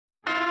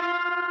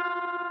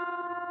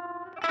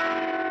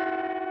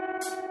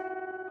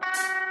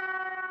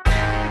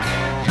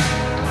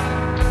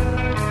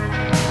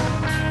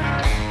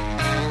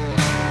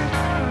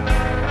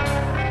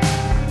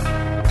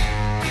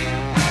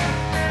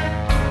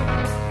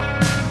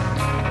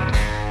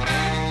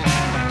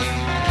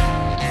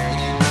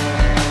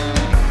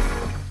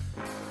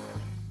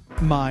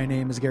My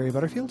name is Gary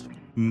Butterfield.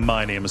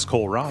 My name is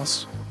Cole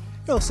Ross.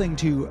 You're listening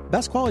to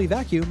Best Quality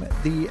Vacuum,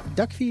 the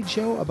duck feed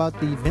show about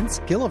the Vince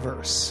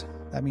Gilliverse.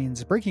 That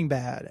means Breaking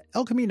Bad,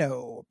 El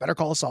Camino, Better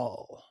Call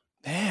Saul.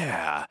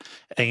 Yeah.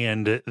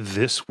 And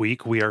this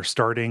week we are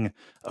starting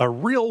a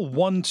real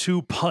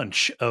 1-2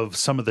 punch of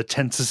some of the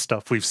tensest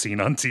stuff we've seen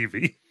on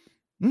TV.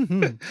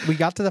 Mm-hmm. We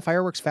got to the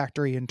fireworks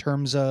factory in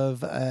terms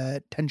of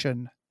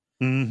tension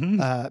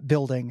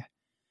building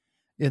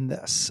in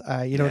this.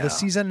 The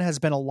season has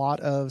been a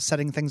lot of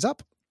setting things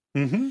up,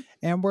 and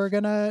we're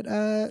going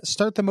to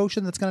start the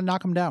motion that's going to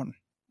knock them down.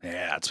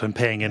 Yeah, it's been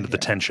paying into the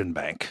tension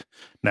bank.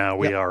 Now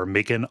we are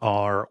making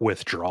our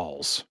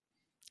withdrawals.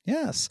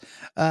 Yes.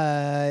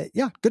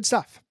 Good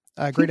stuff.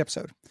 Great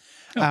episode.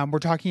 We're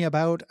talking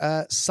about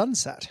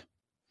Sunset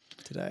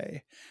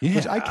today,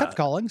 which I kept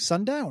calling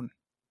Sundown.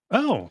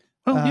 Oh,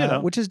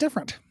 which is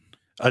different.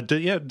 I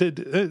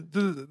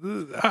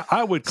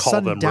would call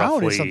Sundown them roughly.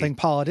 Sundown is something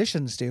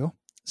politicians do.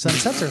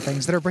 Sunsets are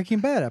things that are Breaking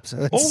Bad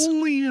episodes.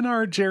 Only in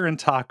our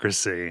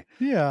gerontocracy.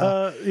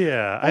 Yeah.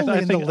 I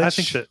think that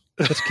Lich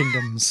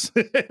kingdoms.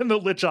 in the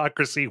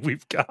lichocracy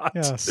we've got.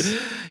 Yes.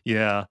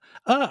 Yeah.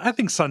 I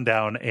think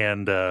Sundown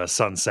and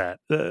Sunset,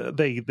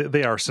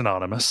 they are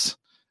synonymous.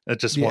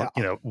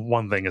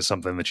 One thing is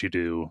something that you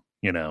do,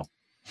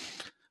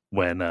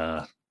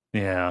 when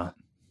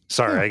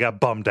Sorry, I got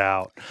bummed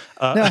out.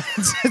 No,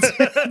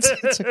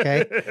 it's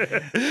okay.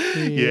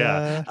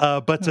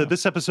 But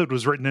this episode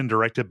was written and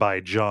directed by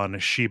John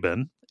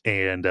Shiban,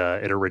 and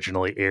it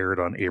originally aired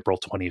on April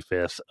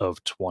 25th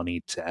of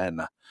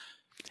 2010.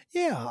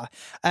 Yeah.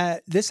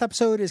 This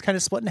episode is kind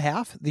of split in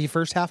half. The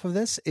first half of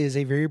this is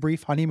a very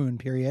brief honeymoon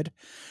period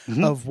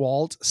of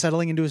Walt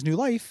settling into his new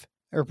life,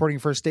 reporting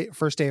first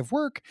day of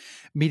work,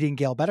 meeting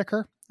Gail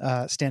Bedecker,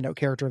 standout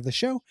character of the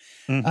show.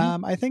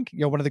 I think,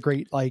 one of the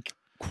great,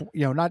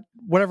 not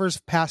whatever's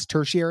past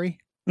tertiary,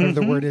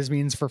 whatever the word is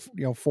means for,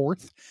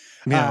 fourth,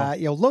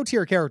 low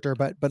tier character,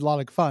 but a lot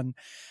of fun.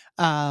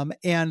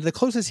 And the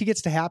closest he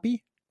gets to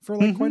happy for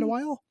quite a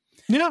while.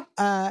 Yeah.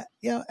 And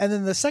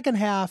then the second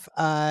half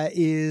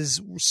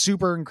is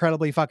super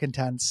incredibly fucking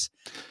tense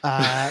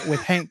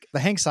with the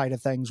Hank side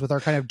of things, with our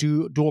kind of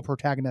dual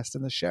protagonist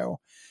in the show.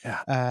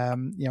 Yeah.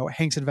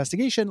 Hank's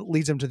investigation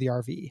leads him to the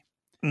RV.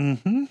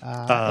 And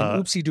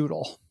oopsie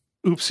doodle.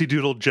 Oopsie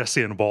doodle,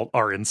 Jesse and Walt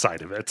are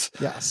inside of it.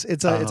 Yes,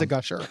 it's a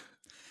gusher.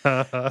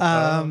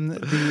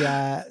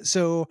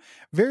 So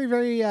very,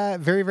 very,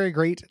 very, very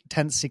great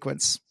tense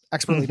sequence,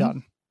 expertly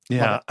done.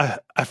 Yeah,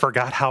 I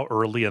forgot how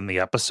early in the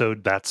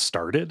episode that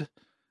started.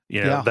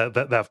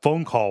 That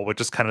phone call, which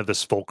is kind of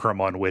this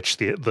fulcrum on which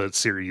the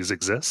series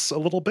exists a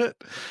little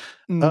bit.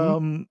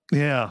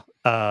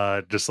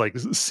 Just like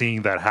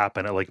seeing that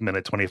happen at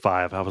minute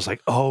 25, I was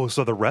like, oh,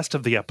 so the rest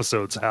of the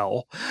episode's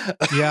hell.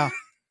 Yeah,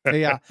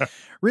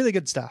 really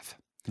good stuff.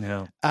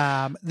 Yeah.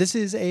 This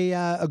is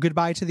a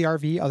goodbye to the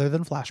RV, other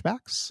than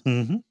flashbacks.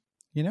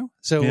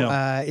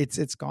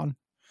 It's gone.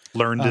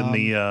 Learned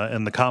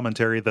in the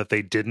commentary that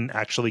they didn't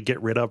actually get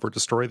rid of or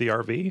destroy the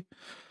RV.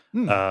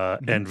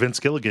 And Vince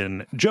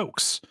Gilligan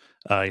jokes.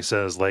 He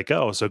says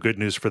so good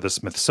news for the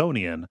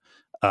Smithsonian.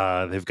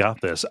 They've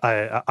got this.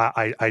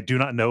 I do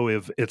not know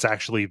if the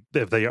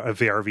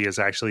RV has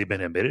actually been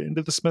admitted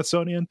into the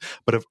Smithsonian,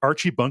 but if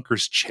Archie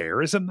Bunker's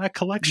chair is in that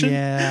collection,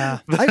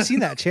 I've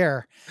seen that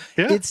chair.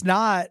 Yeah. It's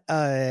not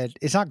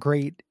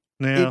great.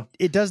 Yeah.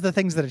 It does the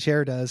things that a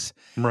chair does,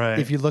 right?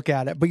 If you look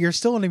at it, but you're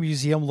still in a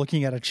museum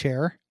looking at a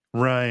chair,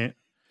 right?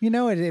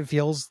 It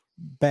feels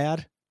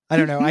bad. I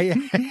don't know. I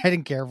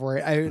didn't care for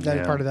it.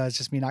 Part of that is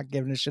just me not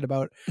giving a shit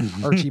about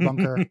Archie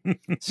Bunker,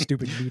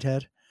 stupid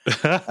meathead.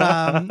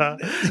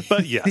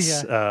 But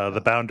yes,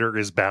 the bounder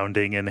is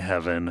bounding in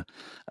heaven,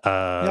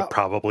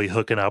 probably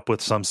hooking up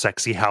with some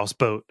sexy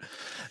houseboat.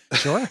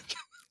 Sure.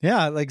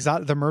 Yeah, like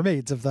the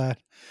mermaids of the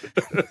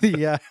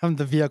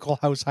vehicle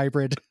house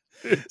hybrid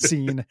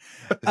scene.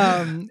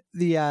 I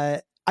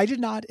did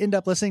not end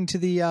up listening to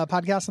the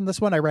podcast on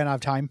this one. I ran out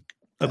of time.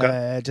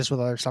 Okay. Just with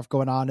other stuff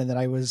going on, and then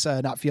I was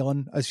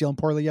feeling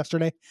poorly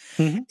yesterday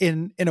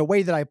in a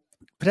way that I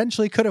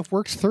potentially could have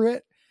worked through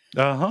it.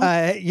 But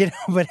I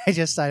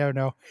don't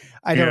know.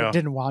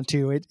 Didn't want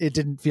to. It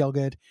didn't feel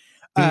good.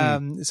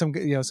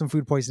 Some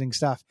food poisoning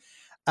stuff.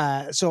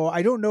 So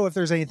I don't know if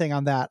there's anything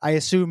on that. I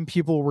assume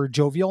people were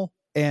jovial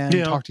and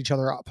talked each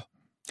other up.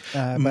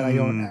 But I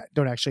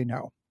don't actually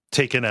know.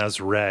 Taken as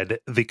read.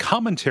 The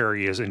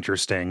commentary is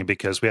interesting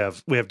because we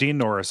have Dean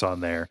Norris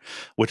on there,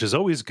 which is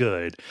always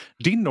good.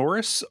 Dean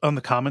Norris on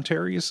the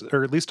commentaries,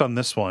 or at least on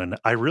this one,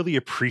 I really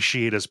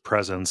appreciate his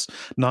presence,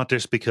 not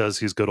just because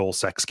he's good old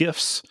sex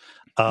gifts,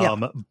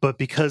 but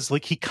because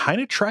he kind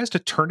of tries to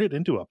turn it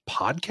into a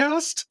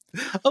podcast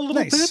a little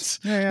bit.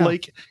 Yeah.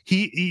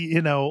 He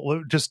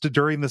just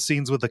during the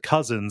scenes with the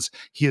cousins,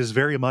 he is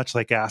very much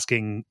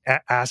asking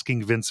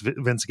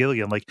Vince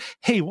Gilligan,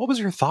 hey, what was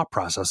your thought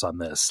process on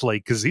this?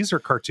 Because these are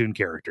cartoon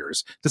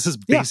characters. This is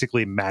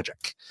basically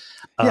magic.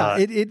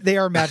 They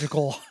are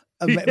magical.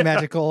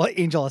 magical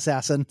angel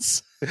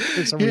assassins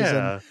for some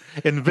reason.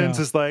 And Vince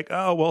is like,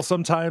 oh, well,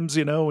 sometimes,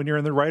 when you're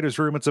in the writer's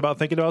room, it's about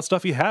thinking about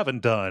stuff you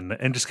haven't done,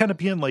 and just kind of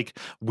being like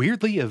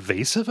weirdly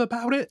evasive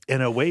about it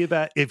in a way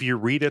that if you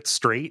read it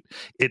straight,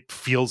 it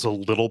feels a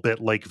little bit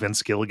like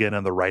Vince Gilligan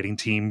and the writing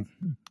team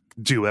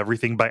do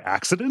everything by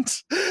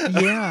accident.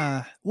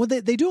 Yeah. Well,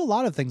 they do a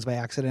lot of things by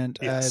accident.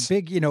 Yes.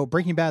 Big,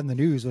 Breaking Bad in the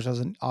news, which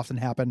doesn't often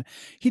happen.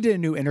 He did a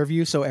new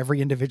interview, so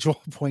every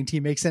individual point he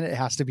makes in it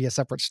has to be a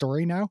separate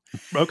story now.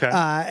 Okay.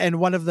 And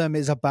one of them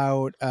is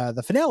about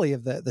the finale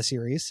of the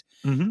series.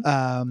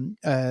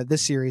 Mm-hmm.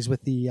 This series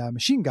with the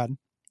machine gun,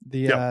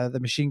 the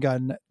machine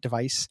gun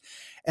device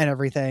and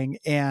everything.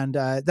 And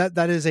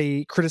that is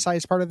a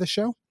criticized part of the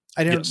show.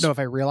 I don't know if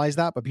I realized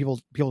that, but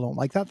people don't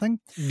like that thing.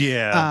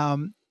 Yeah.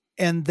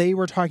 And they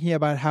were talking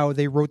about how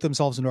they wrote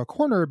themselves into a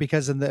corner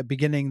because in the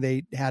beginning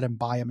they had him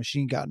buy a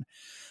machine gun.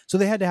 So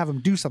they had to have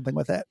him do something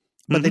with it,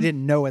 but they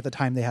didn't know at the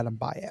time they had him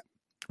buy it.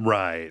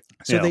 Right.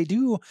 So they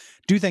do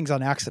things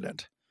on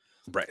accident.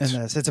 Right. In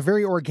this. It's a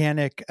very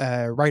organic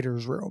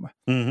writer's room,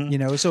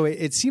 so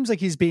it seems like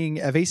he's being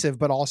evasive,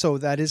 but also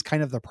that is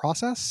kind of the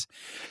process.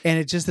 And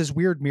it's just this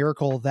weird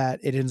miracle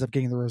that it ends up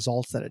getting the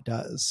results that it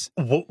does.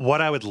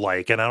 What I would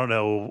like, and I don't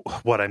know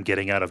what I'm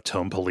getting out of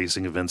tone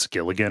policing of Vince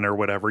Gilligan or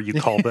whatever you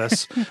call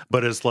this,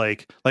 but it's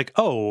how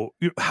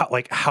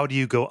do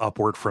you go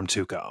upward from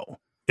Tuco?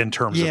 In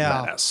terms of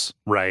menace,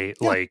 right?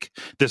 Yeah. Like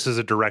this is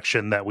a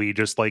direction that we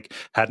just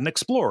hadn't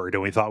explored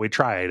and we thought we'd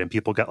try it, and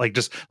people got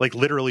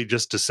literally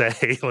just to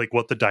say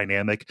what the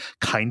dynamic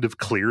kind of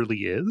clearly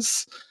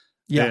is.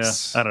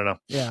 Yes. Yeah, I don't know.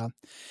 Yeah.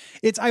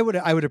 I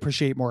would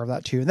appreciate more of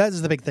that too. That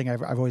is the big thing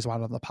I've always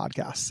wanted on the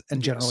podcast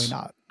and generally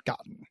not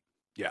gotten.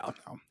 Yeah.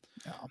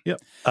 Yeah.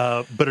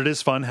 But it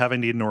is fun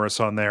having Dean Norris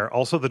on there.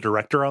 Also, the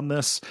director on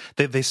this,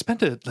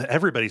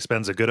 everybody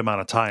spends a good amount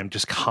of time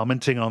just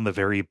commenting on the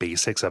very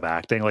basics of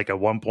acting. Like at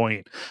one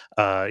point,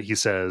 he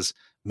says,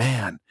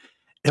 "Man,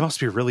 it must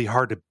be really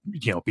hard to,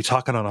 be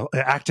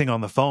acting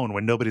on the phone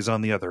when nobody's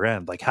on the other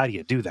end. Like, how do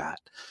you do that?"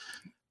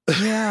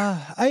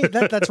 Yeah,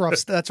 that's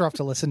rough. That's rough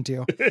to listen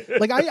to.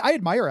 I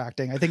admire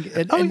acting. I think,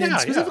 and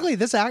specifically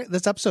this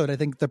episode, I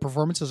think the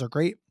performances are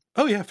great.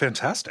 Oh yeah,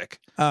 fantastic.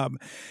 Better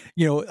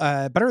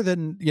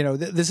than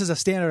this is a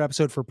standout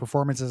episode for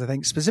performances. I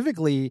think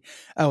specifically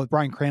with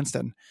Bryan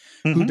Cranston,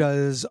 who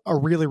does a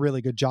really,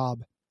 really good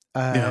job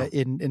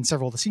in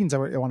several of the scenes I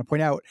want to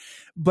point out.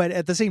 But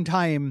at the same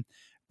time,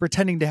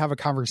 pretending to have a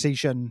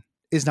conversation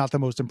is not the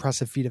most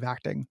impressive feat of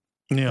acting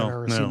I've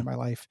ever seen in my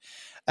life.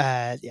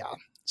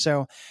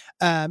 So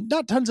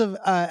not tons of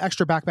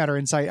extra back matter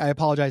insight. I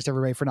apologize to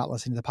everybody for not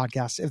listening to the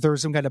podcast. If there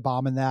was some kind of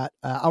bomb in that,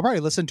 I'll probably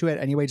listen to it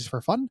anyway, just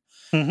for fun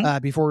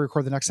before we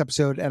record the next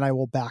episode, and I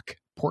will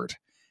backport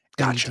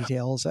any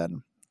details.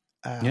 And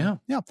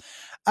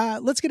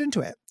let's get into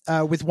it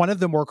with one of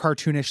the more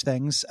cartoonish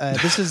things.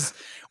 This is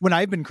when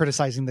I've been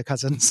criticizing the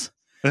cousins.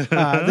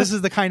 This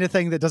is the kind of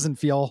thing that doesn't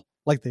feel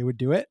like they would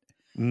do it.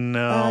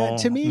 No,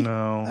 to me,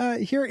 no.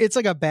 Here it's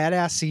like a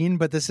badass scene,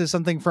 but this is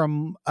something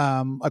from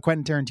a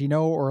Quentin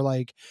Tarantino or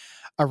like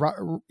a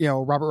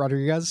Robert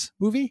Rodriguez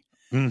movie.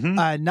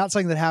 Not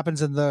something that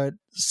happens in the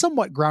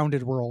somewhat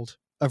grounded world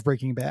of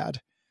Breaking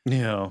Bad.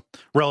 Yeah,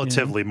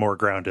 relatively more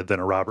grounded than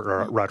a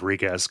Robert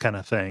Rodriguez kind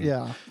of thing.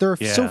 Yeah, there are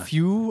so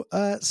few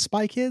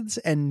Spy Kids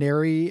and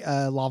nary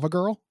Lava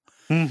Girl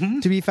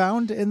to be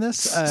found in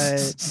this.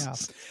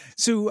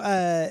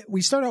 So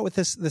we start out with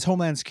this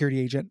Homeland Security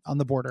agent on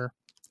the border.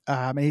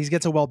 And he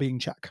gets a well-being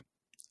check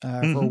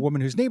for a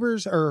woman whose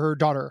neighbors or her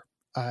daughter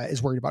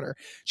is worried about her.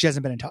 She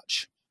hasn't been in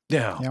touch.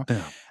 Yeah.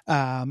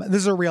 This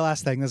is a real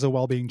ass thing. This is a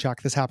well-being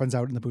check. This happens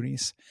out in the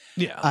boonies.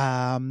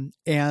 Yeah.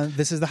 And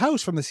this is the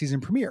house from the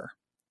season premiere.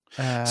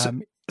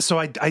 So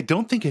I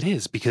don't think it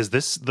is, because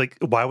this,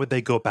 why would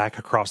they go back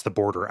across the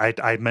border?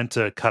 I meant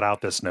to cut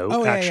out this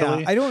note.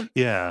 Actually, I don't.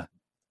 Yeah.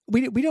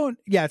 We don't.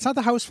 Yeah, it's not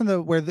the house from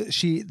where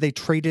they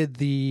traded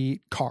the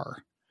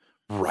car.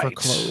 Right. For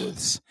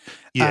clothes.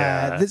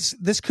 Yeah.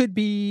 This could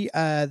be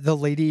the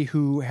lady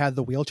who had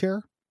the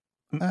wheelchair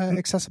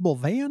accessible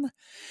van.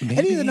 Maybe.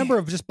 Any of the number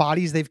of just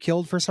bodies they've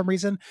killed for some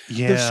reason.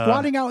 Yeah. They're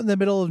squatting out in the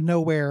middle of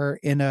nowhere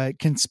in a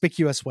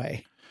conspicuous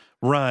way.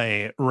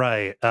 Right.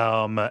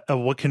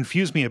 What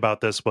confused me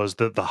about this was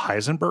that the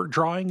Heisenberg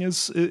drawing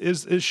is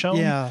shown.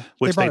 Yeah,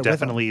 which they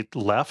definitely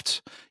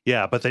left.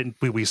 Yeah, but then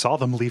we saw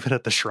them leave it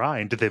at the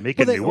shrine. Did they make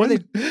a new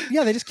one?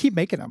 They just keep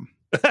making them.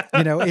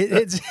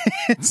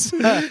 It's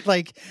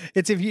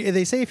if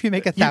they say if you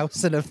make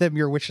 1,000 of them,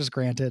 your wish is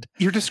granted.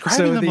 You're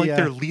describing them like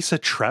they're Lisa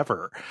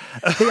Trevor.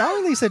 They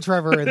are Lisa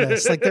Trevor in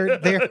this.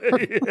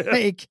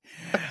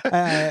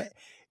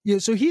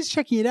 So he's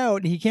checking it out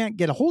and he can't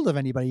get a hold of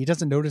anybody. He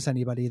doesn't notice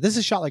anybody. This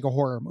is shot like a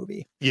horror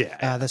movie.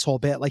 Yeah. This whole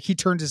bit, he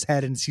turns his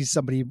head and sees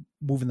somebody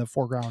move in the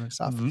foreground and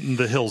stuff.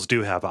 The hills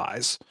do have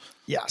eyes.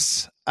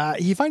 Yes.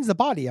 He finds the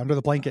body under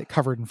the blanket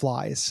covered in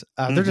flies.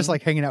 They're just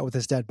hanging out with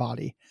this dead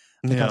body.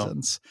 The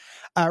cousins.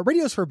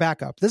 Radios for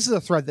backup. This is a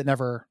thread that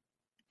never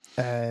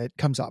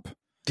comes up.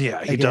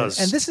 Yeah, he does.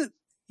 And this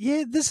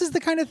is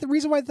the kind of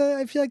reason why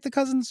I feel like the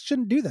cousins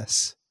shouldn't do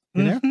this.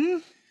 You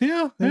know?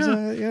 Yeah.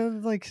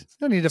 There's like, you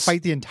don't need to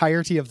fight the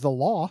entirety of the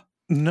law.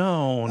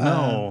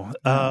 No.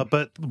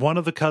 But one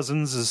of the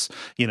cousins is,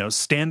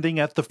 standing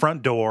at the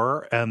front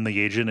door, and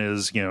the agent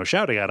is,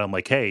 shouting at him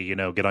like, hey,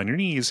 get on your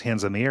knees,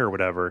 hands in the air,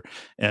 whatever.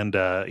 And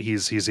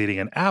he's eating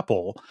an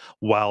apple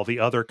while the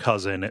other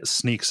cousin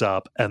sneaks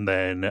up and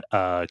then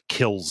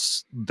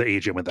kills the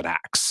agent with an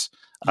axe.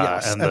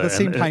 Yes. At the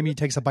same time, he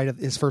takes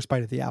his first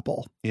bite of the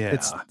apple. Yeah.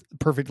 It's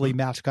perfectly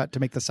match cut to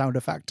make the sound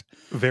effect.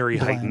 Very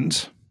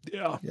heightened.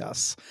 Yeah.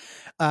 Yes.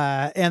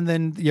 And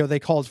then, they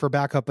called for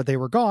backup, but they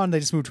were gone. They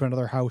just moved to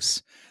another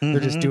house. They're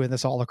just doing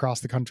this all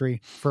across the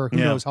country for who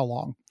knows how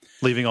long.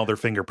 Leaving all their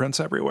fingerprints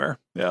everywhere.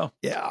 Yeah.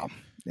 Yeah.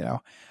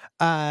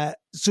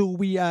 So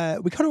we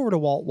cut over to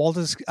Walt. Walt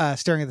is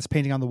staring at this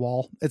painting on the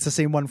wall. It's the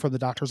same one from the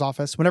doctor's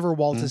office. Whenever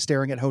Walt is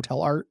staring at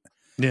hotel art,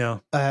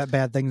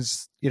 bad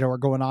things, are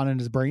going on in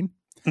his brain.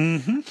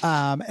 And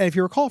if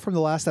you recall from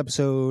the last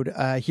episode,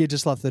 he had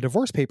just left the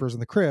divorce papers in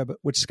the crib,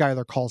 which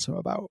Skylar calls him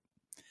about.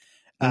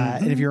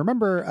 And if you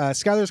remember,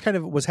 Skylar's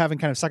was having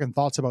second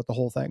thoughts about the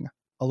whole thing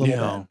a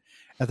little bit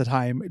at the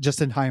time,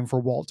 just in time for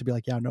Walt to be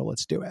like, yeah, no,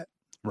 let's do it.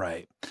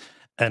 Right.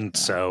 And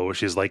so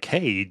she's like,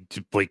 hey,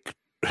 like,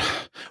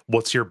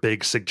 what's your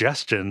big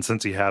suggestion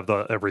since you have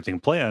everything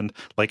planned?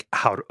 Like,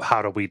 how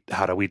do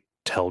we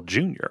tell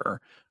Junior?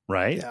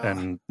 Right. Yeah.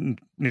 And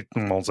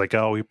Walt's like,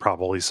 oh, he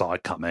probably saw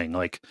it coming.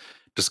 Like,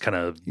 just kind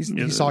of,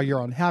 he saw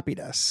your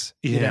unhappiness,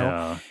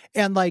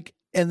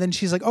 and then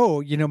she's like,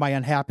 oh, my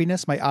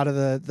unhappiness, my out of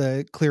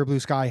the clear blue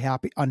sky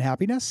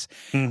unhappiness,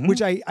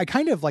 which I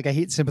kind of like, I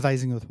hate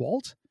sympathizing with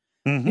Walt,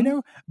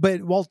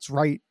 but Walt's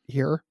right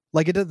here.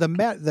 Like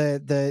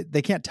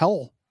they can't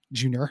tell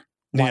Junior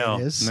why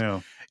it is,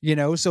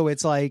 so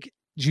it's like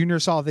Junior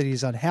saw that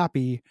he's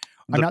unhappy.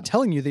 I'm not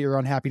telling you that your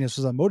unhappiness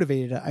was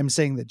unmotivated. I'm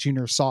saying that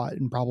Junior saw it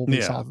and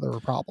probably saw that there were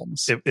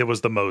problems. It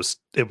was the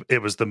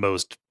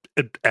most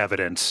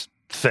evident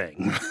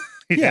thing.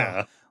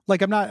 Yeah.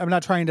 Like I'm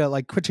not trying to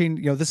like quit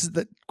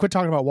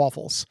talking about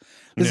waffles.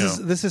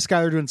 This is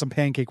Skylar doing some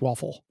pancake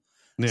waffle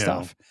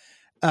stuff.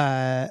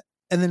 And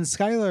then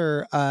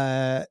Skylar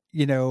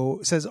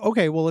says,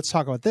 okay, well, let's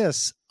talk about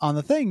this. On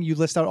the thing, you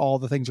list out all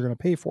the things you're going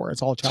to pay for.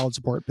 It's all child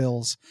support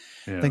bills,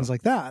 things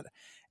like that.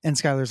 And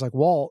Skylar's like,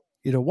 Walt,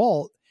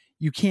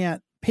 you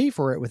can't pay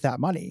for it with that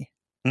money.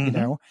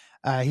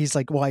 He's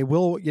like, well, I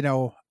will,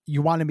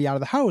 you wanted me out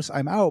of the house.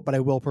 I'm out, but I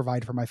will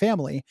provide for my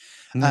family.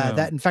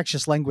 That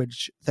infectious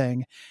language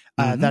thing.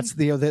 That's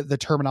the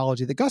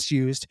terminology that Gus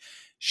used.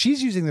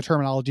 She's using the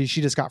terminology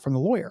she just got from the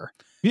lawyer.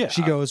 Yeah.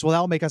 She goes, well,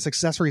 that'll make us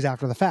accessories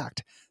after the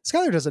fact.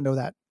 Skylar doesn't know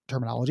that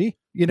terminology,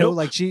 nope.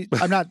 Like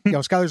I'm not,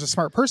 Skylar's a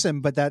smart person,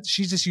 but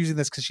she's just using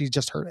this because she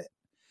just heard it.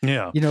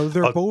 Yeah.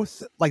 They're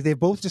both like, they've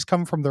both just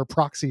come from their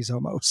proxies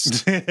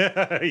almost.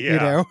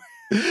 Yeah.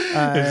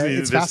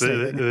 It's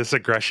fascinating. This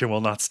aggression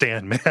will not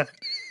stand, man.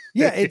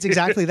 Yeah, it's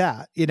exactly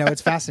that.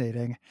 It's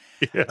fascinating.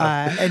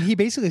 Yeah. And he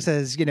basically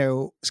says,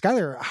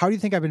 Skylar, how do you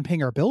think I've been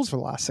paying our bills for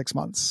the last 6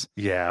 months?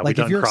 Yeah, like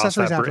we done crossed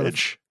that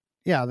bridge.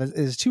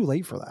 It's too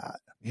late for that.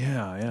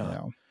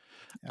 Yeah.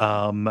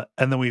 And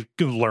then we've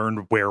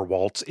learned where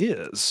Walt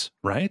is,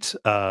 right?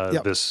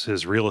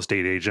 His real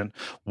estate agent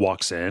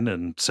walks in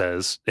and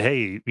says,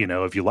 hey,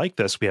 if you like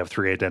this, we have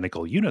 3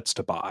 identical units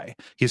to buy.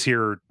 He's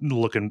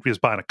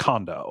buying a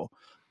condo.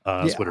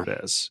 Is what it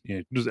is.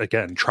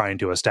 Again, trying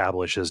to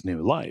establish his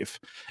new life.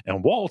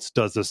 And Walt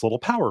does this little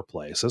power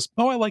play. Says,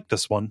 "Oh, I like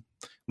this one."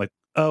 I'm like,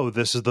 "Oh,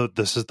 this is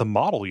the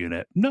model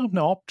unit." No,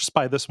 I'll just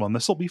buy this one.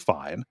 This will be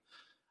fine.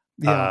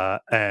 Yeah.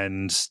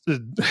 And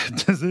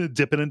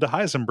dipping into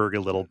Heisenberg a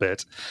little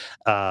bit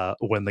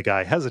when the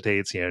guy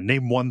hesitates.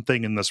 Name one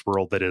thing in this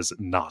world that is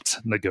not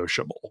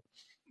negotiable.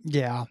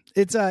 Yeah,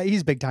 it's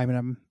he's big time in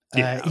him.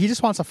 He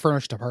just wants a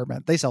furnished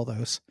apartment. They sell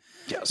those.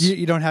 Yes,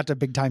 you don't have to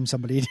big time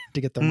somebody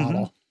to get their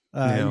model. You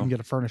can get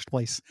a furnished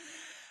place.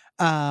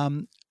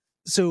 So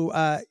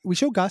we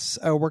show Gus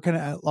working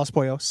at Los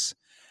Pollos,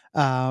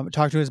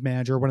 talk to his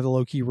manager, one of the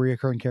low-key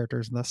reoccurring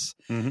characters in this.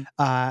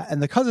 And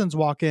the cousins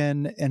walk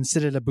in and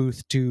sit at a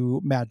booth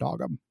to mad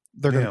dog him.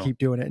 They're going to keep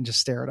doing it and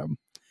just stare at him.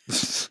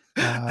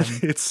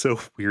 It's so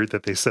weird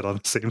that they sit on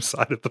the same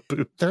side of the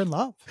booth. They're in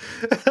love.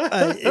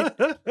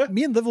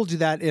 Me and Liv will do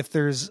that if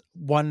it's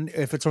one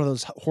of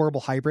those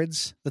horrible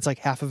hybrids that's like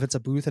half of it's a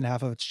booth and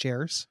half of it's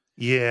chairs.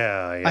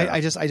 Yeah.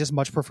 I just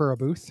much prefer a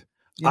booth.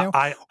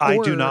 I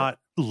do not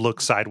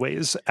look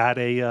sideways at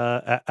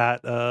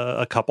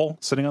a couple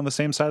sitting on the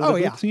same side of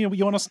the booth.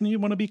 You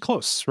want to be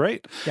close,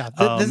 right? Yeah,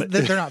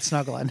 they're not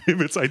snuggling. If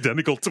it's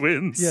identical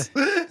twins,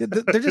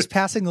 they're just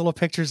passing little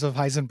pictures of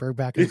Heisenberg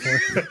back and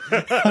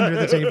forth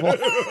under the table.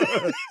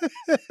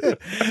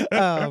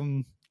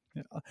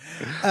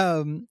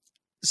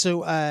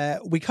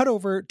 So we cut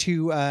over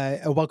to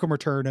a welcome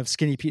return of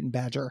Skinny Pete and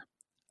Badger,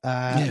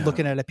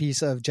 looking at a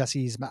piece of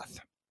Jesse's meth.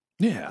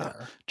 Yeah,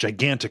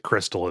 gigantic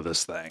crystal of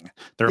this thing.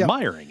 They're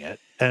admiring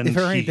it. And if it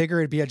were any bigger,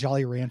 it'd be a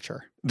Jolly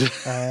Rancher,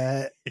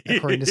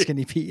 according to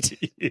Skinny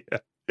Pete.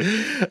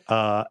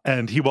 Yeah.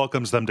 And he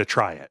welcomes them to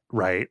try it,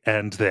 right?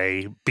 And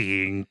they,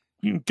 being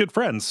good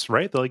friends,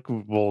 right? They're like,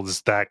 well,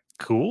 is that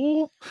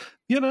cool,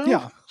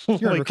 Yeah, you're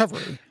in Like,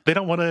 recovery. They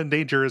don't want to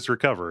endanger his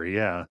recovery.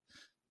 Yeah.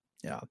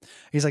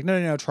 He's like,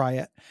 no, try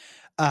it.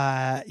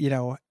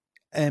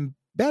 And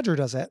Badger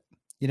does it,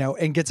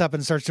 and gets up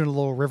and starts doing a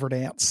little river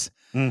dance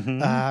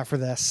for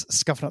this,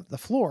 scuffing up the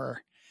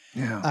floor.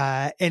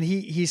 Yeah. And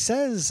he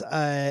says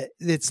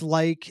it's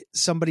like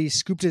somebody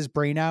scooped his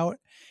brain out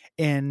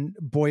and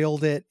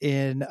boiled it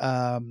in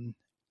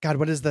God,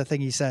 what is the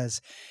thing he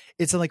says?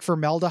 It's in like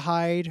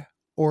formaldehyde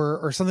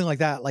or something like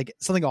that, like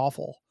something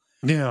awful.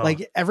 Yeah.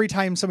 Like every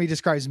time somebody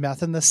describes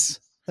meth in this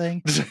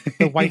thing,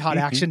 the white hot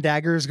action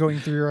daggers going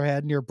through your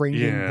head and your brain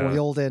being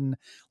boiled in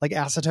like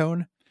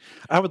acetone.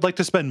 I would like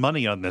to spend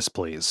money on this,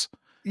 please.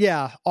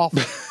 Yeah,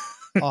 awful.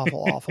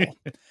 awful.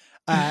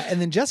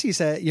 And then Jesse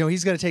said,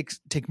 he's going to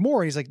take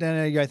more. He's like,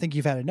 no, I think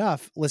you've had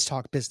enough. Let's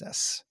talk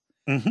business.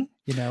 He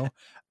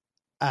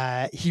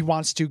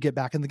wants to get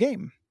back in the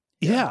game.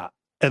 Yeah.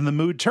 And the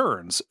mood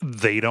turns.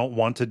 They don't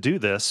want to do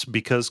this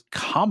because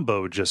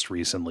Combo just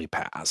recently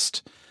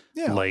passed.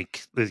 Yeah.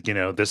 Like,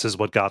 this is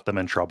what got them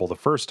in trouble the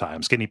first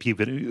time. Skinny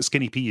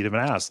Pete even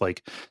asked,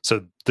 like,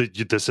 so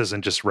this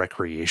isn't just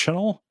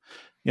recreational,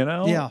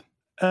 Yeah.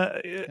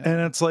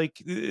 And it's like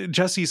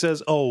Jesse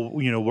says, "Oh,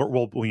 we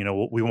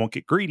won't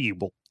get greedy.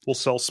 We'll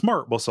sell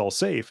smart. We'll sell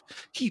safe."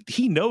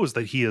 He knows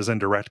that he is in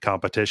direct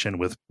competition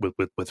with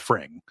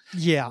Fring.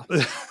 Yeah,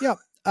 yeah.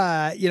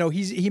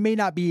 He may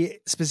not be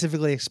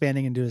specifically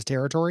expanding into his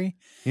territory.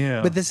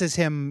 Yeah, but this is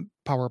him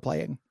power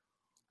playing.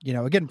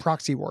 Again,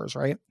 proxy wars,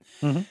 right?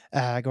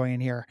 Going in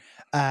here,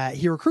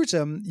 he recruits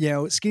him.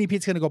 Skinny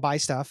Pete's going to go buy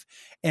stuff,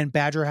 and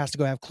Badger has to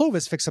go have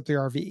Clovis fix up the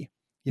RV.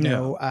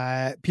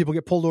 People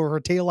get pulled over for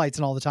taillights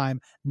and all the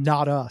time.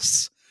 Not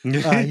us.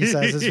 He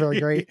says it's really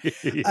great.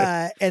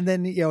 And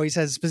then, he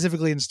says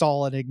specifically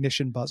install an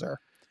ignition buzzer.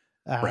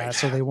 Right.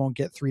 So they won't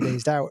get 3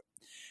 days out.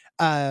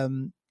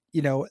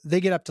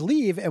 They get up to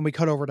leave and we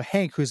cut over to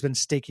Hank, who's been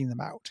staking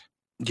them out.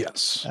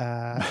 Yes.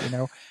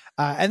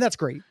 And that's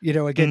great.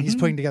 Again, he's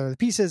putting together the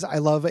pieces. I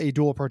love a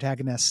dual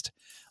protagonist.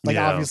 Like,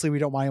 obviously we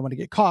don't want anyone to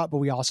get caught, but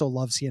we also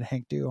love seeing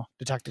Hank do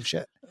detective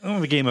shit.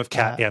 The game of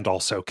cat and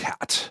also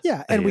cat.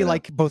 Yeah. And we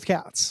like both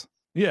cats.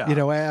 Yeah.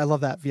 I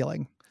love that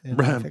feeling.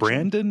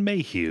 Brandon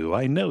Mayhew,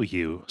 I know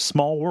you.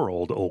 Small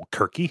world, old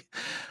Kirky.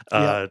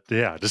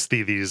 Just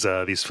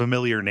these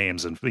familiar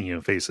names and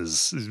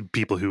faces,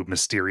 people who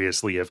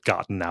mysteriously have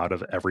gotten out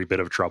of every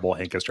bit of trouble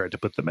Hank has tried to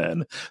put them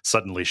in,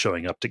 suddenly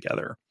showing up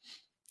together.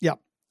 Yeah.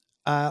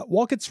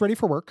 Walt gets ready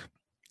for work.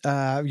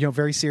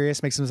 Very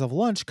serious, makes himself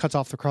lunch, cuts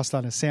off the crust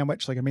on his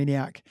sandwich like a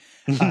maniac,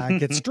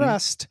 gets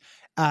dressed,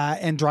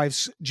 and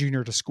drives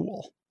Junior to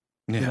school.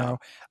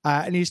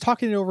 And he's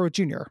talking it over with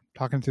Junior,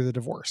 talking through the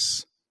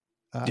divorce.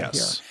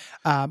 Yes. Here.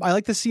 I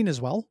like this scene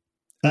as well.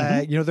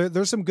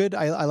 There's some good,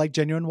 I like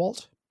genuine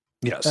Walt.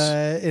 Yes.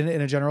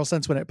 In a general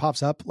sense, when it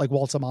pops up, like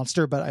Walt's a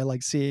monster, but I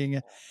like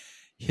seeing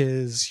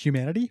his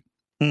humanity.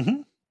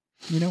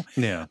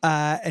 Yeah.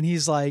 And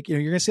he's like, you're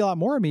going to see a lot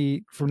more of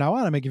me from now on.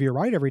 I'm going to give you a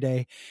ride every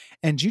day.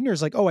 And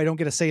Junior's like, oh, I don't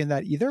get a say in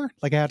that either.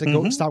 Like I have to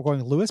go stop going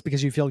to Lewis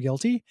because you feel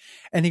guilty.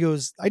 And he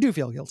goes, I do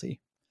feel guilty,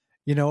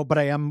 but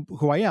I am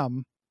who I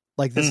am.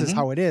 Like, this is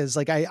how it is.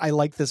 Like, I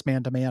like this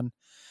man-to-man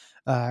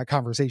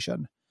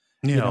conversation,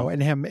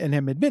 and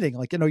him admitting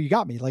like, you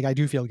got me. Like, I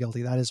do feel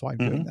guilty. That is why I'm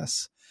doing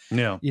this.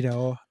 Yeah.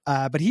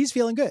 But he's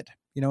feeling good,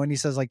 and he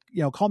says like,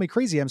 call me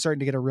crazy. I'm starting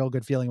to get a real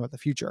good feeling about the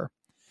future.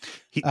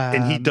 He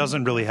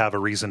doesn't really have a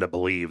reason to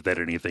believe that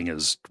anything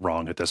is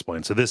wrong at this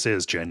point. So this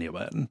is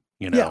genuine,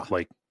 Yeah.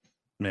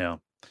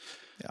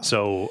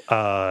 So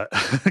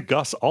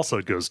Gus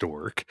also goes to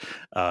work,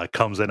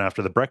 comes in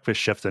after the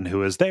breakfast shift, and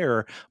who is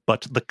there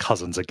but the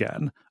cousins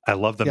again. I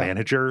love the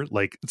manager,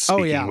 like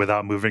speaking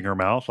without moving her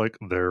mouth, like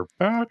they're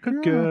back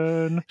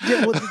again.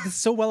 Yeah, well, it's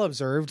so well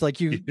observed.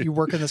 Like you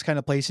work in this kind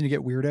of place and you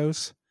get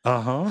weirdos.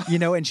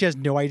 And she has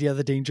no idea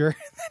the danger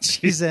that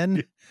she's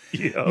in.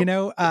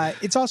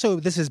 It's also,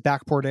 this is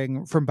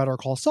backporting from Better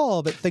Call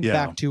Saul, but think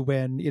back to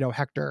when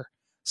Hector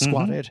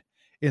squatted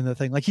in the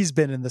thing. Like, he's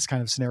been in this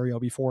kind of scenario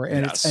before,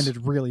 and it's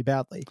ended really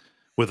badly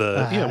with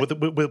a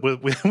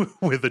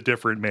with a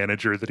different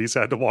manager that he's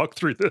had to walk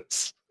through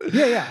this.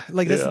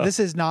 Like this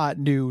is not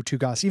new to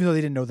Gus, even though they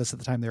didn't know this at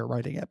the time they were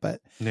writing it,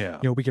 but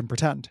we can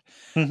pretend.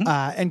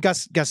 And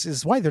Gus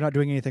is why they're not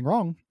doing anything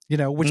wrong,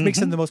 which makes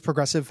him the most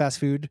progressive fast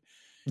food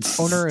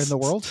owner in the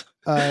world,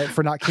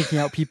 for not kicking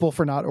out people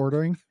for not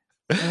ordering.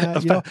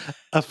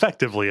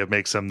 Effectively, it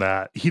makes him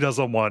that he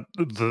doesn't want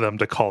them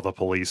to call the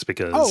police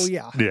because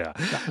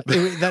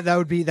that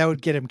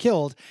would get him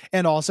killed.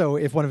 And also,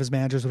 if one of his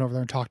managers went over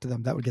there and talked to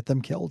them, that would get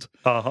them killed.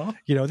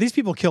 These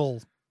people kill.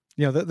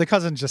 The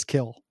cousins just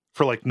kill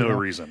for like no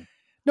reason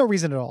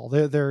at all.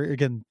 They're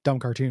again dumb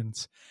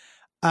cartoons.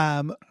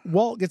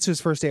 Walt gets to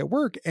his first day at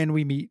work, and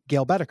we meet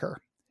Gail Bedecker,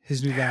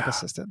 his new lab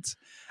assistant.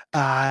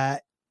 And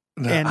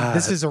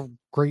this is a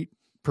great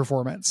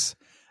performance.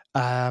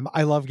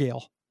 I love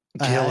Gail.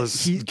 Gail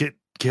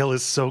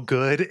is so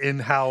good in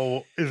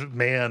how,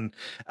 man,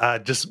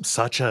 just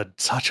such a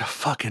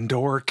fucking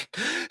dork.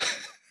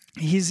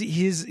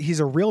 He's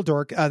a real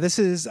dork. This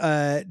is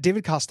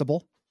David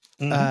Costabile.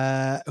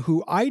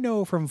 who I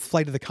know from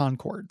Flight of the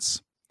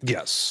Conchords.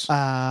 Yes.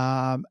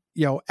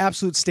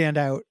 Absolute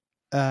standout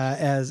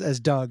as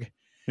Doug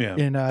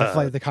in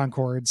Flight of the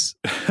Conchords.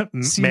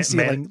 Scene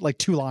stealing like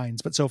 2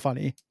 lines, but so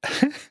funny.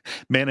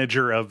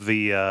 Manager of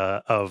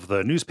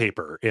the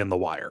newspaper in The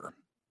Wire.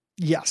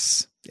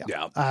 Yes.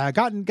 Yeah.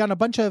 Gotten a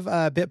bunch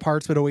of bit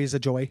parts, but always a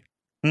joy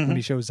when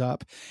he shows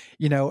up.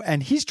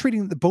 And he's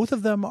treating both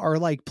of them are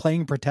like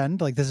playing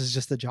pretend, like this is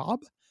just the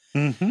job.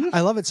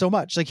 I love it so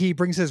much. Like he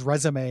brings his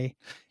resume.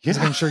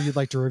 I'm sure you'd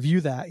like to review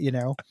that,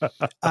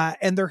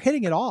 and they're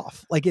hitting it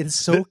off. Like it's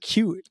so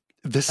cute.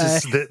 This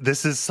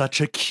is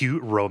such a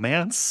cute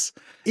romance.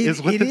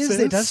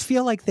 It does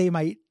feel like they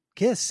might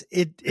kiss.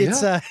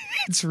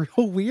 It's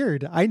real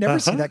weird. I never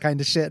see that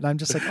kind of shit, and I'm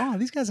just like, oh,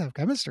 these guys have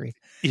chemistry.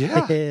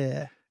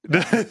 Yeah.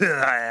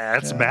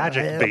 That's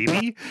magic,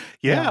 baby.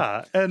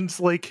 Yeah. And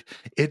like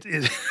it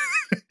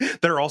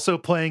they're also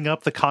playing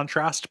up the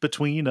contrast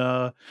between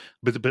Gale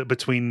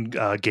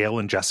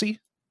and Jesse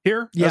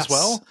here as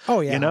well.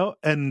 Oh yeah.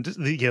 And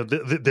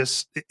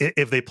this,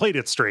 if they played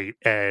it straight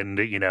and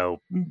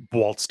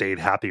Walt stayed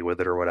happy with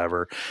it or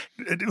whatever,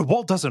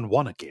 Walt doesn't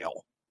want a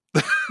Gale.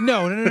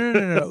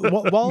 No.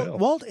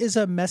 Walt is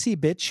a messy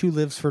bitch who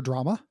lives for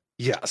drama.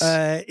 Yes.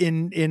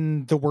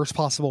 In the worst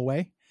possible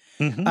way.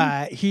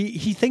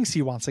 He thinks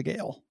he wants a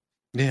Gale.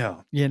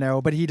 Yeah.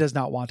 But he does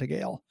not want a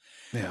Gale.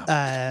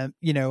 Yeah.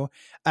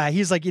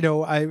 He's like,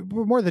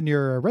 more than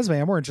your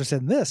resume, I'm more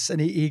interested in this. And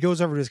he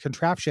goes over to his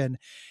contraption,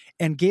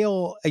 and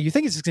Gale, you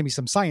think it's just gonna be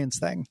some science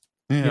thing,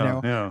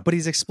 but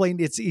he's explained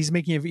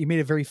he made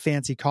a very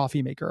fancy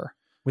coffee maker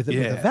with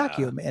a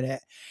vacuum in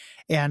it.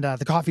 And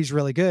the coffee's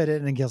really good.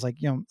 And then Gale's like,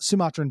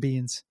 Sumatran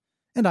beans.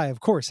 And I, of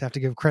course, have to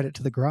give credit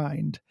to the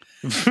grind.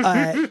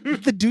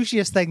 The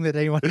douchiest thing that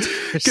anyone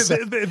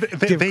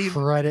give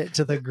credit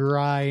to the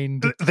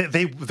grind.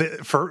 They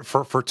for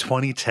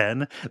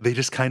 2010, they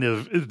just kind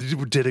of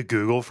did a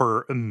Google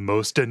for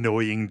most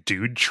annoying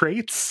dude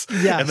traits.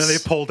 Yes. And then they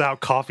pulled out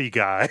coffee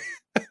guy.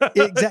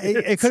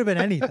 It could have been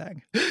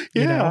anything.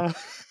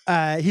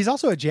 He's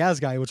also a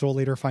jazz guy, which we'll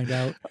later find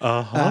out.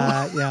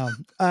 I love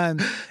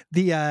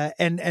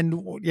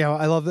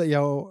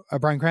that,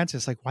 Bryan Cranston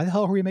is like, why the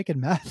hell are we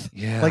making meth?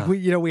 Yeah. Like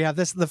we have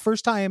this the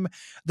first time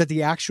that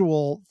the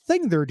actual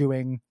thing they're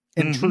doing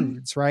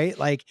intrudes, right?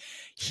 Like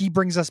he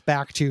brings us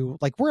back to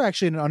like, we're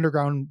actually in an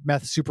underground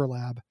meth super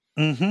lab.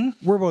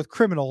 We're both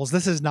criminals.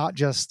 This is not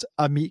just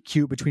a meet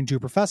cute between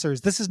 2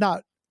 professors. This is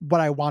not what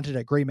I wanted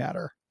at Gray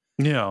Matter.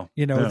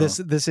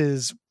 This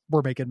is,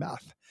 we're making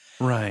meth.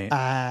 Right.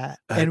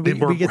 And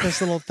we get this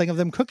little thing of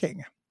them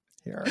cooking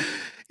here.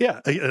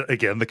 Yeah.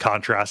 Again, the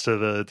contrast to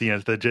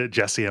the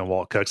Jesse and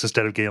Walt cooks,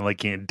 instead of getting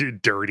like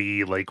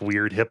dirty, like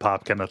weird hip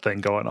hop kind of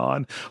thing going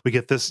on, we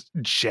get this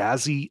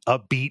jazzy,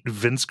 upbeat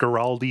Vince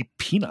Guaraldi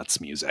Peanuts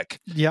music.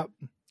 Yep.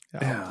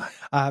 Yeah.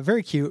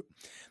 Very cute.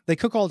 They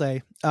cook all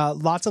day.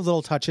 Lots of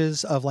little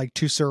touches of like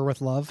To Sir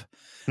with Love.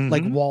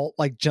 Like Walt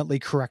like gently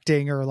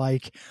correcting, or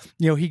like,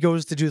 he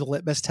goes to do the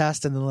litmus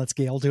test and then lets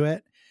Gale do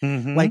it.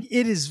 Like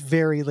it is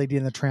very Lady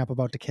and the Tramp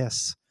about to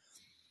kiss.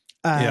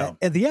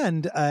 At the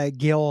end,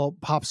 Gale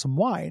pops some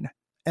wine,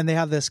 and they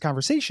have this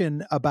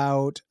conversation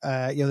about,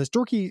 this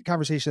dorky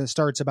conversation that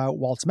starts about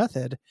Walt's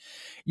method,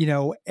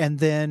 and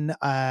then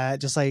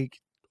just like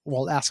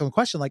Walt asks him a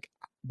question like,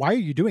 why are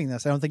you doing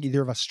this? I don't think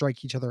either of us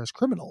strike each other as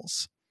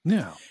criminals.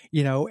 Yeah.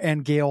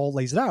 And Gale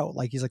lays it out.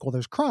 Like, he's like, well,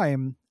 there's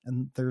crime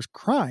and there's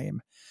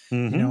crime.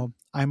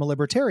 I'm a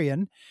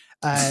libertarian.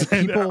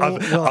 People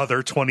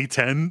other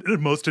 2010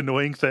 most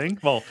annoying thing.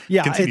 Well,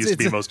 continues to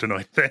be most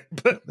annoying thing.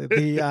 But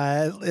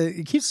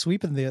it keeps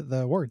sweeping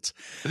the words.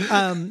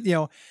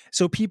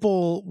 So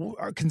people,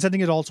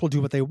 consenting adults will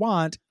do what they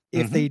want.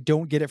 If they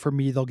don't get it from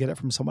me, they'll get it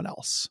from someone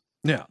else.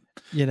 Yeah.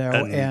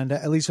 And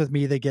at least with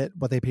me, they get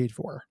what they paid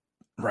for.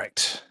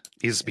 Right.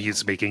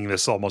 He's making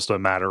this almost a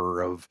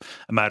matter of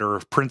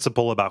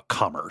principle about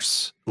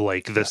commerce.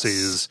 Like this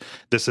is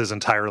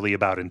entirely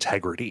about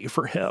integrity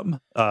for him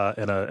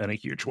in a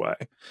huge way.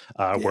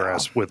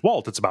 Whereas with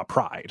Walt, it's about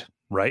pride,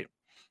 right?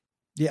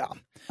 Yeah.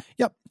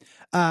 Yep.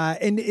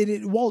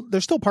 And Walt,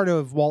 there's still part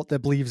of Walt that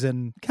believes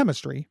in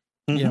chemistry.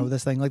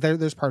 This thing, like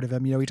there's part of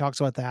him. He talks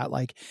about that,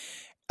 like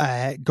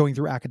going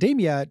through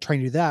academia, trying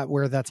to do that,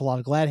 where that's a lot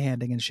of glad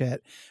handing and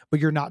shit. But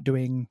you're not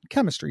doing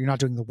chemistry. You're not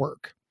doing the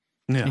work.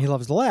 Yeah. And he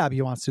loves the lab.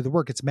 He wants to do the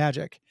work. It's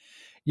magic,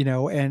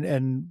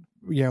 and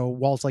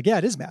Walt's like, yeah,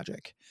 it is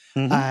magic.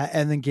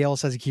 And then Gale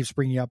says he keeps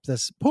bringing up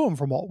this poem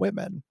from Walt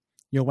Whitman,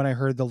 when I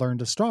heard the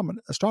learned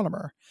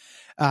astronomer,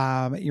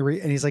 and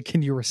he's like,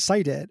 can you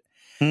recite it?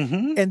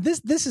 And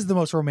this is the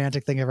most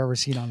romantic thing I've ever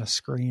seen on a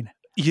screen.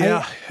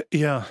 Yeah.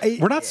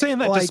 We're not saying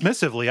that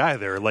dismissively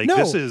either. Like, no,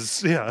 this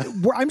is,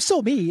 I'm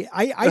still me.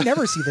 I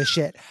never see this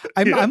shit.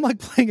 I'm like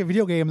playing a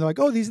video game. And they're like,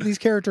 oh, these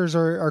characters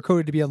are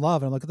coded to be in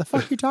love. And I'm like, what the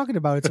fuck are you talking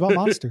about? It's about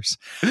monsters.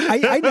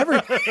 I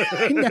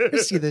never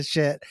see this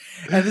shit.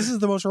 And this is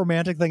the most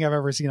romantic thing I've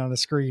ever seen on a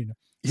screen.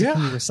 Like,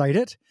 can you recite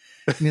it?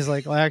 And he's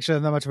like, well, actually,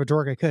 I'm not much of a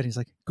dork. I could. He's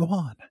like, go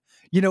on.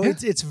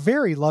 It's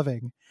very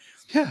loving.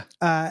 Yeah.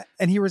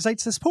 And he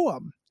recites this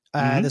poem.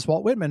 this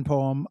Walt Whitman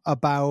poem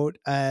about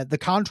the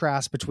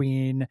contrast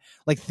between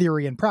like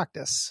theory and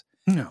practice.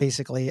 Yeah.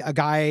 Basically, a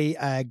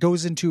guy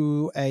goes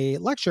into a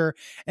lecture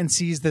and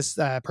sees this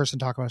person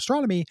talk about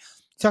astronomy. He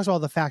talks about all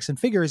the facts and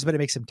figures, but it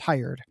makes him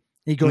tired.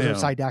 He goes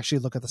outside to actually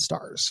look at the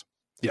stars.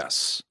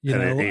 Yes,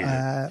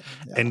 And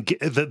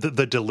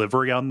the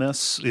delivery on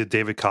this,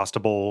 David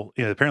Costabile,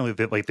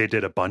 apparently they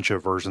did a bunch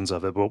of versions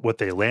of it, but what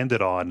they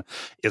landed on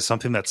is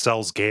something that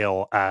sells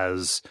Gale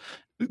as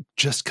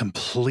just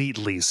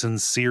completely,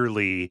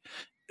 sincerely,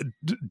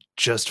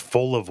 just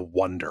full of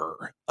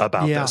wonder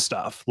about this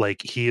stuff.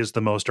 Like, he is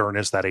the most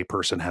earnest that a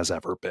person has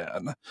ever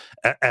been.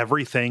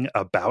 Everything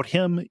about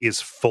him is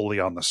fully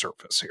on the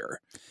surface here.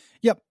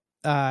 Yep.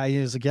 He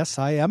was like, yes,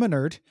 I am a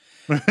nerd.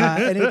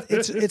 And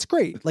it's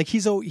great. Like,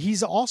 he's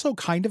also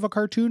kind of a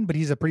cartoon, but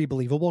he's a pretty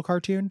believable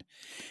cartoon.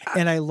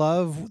 And I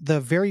love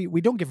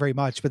we don't get very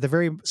much, but the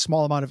very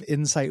small amount of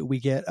insight we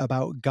get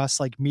about Gus,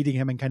 like meeting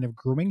him and kind of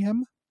grooming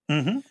him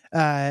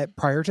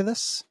prior to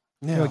this.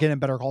 Yeah. Again, in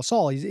Better Call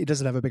Saul, he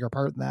doesn't have a bigger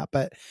part than that,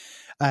 but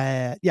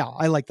I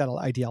like that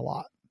idea a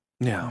lot.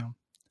 Yeah.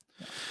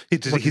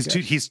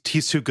 He's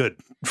too good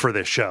for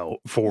this show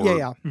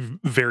for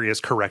various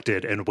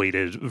corrected and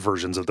weighted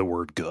versions of the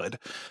word good.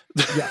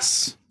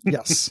 Yes.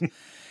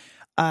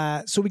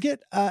 So we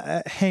get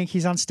Hank.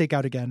 He's on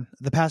stakeout again.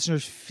 The passenger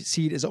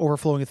seat is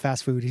overflowing with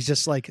fast food. He's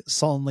just like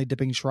sullenly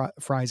dipping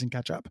fries in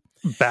ketchup.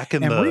 Back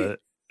in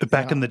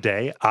the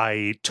day,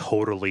 I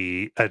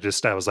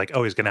was like,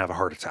 oh, he's gonna have a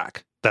heart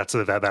attack. That's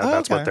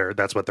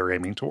what they're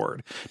aiming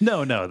toward.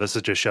 No, this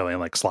is just showing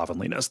like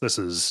slovenliness. This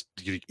is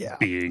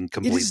being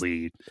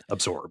completely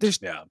absorbed. There's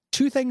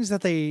two things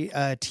that they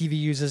TV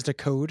uses to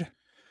code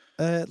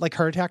like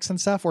heart attacks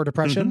and stuff or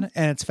depression,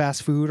 and it's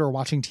fast food or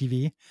watching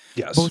TV.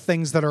 Yes, both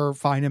things that are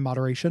fine in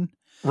moderation.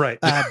 Right.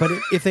 But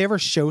if they ever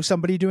show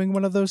somebody doing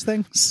one of those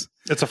things,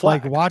 it's a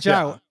flag. Like, watch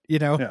out.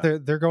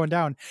 They're going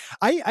down.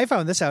 I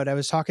found this out. I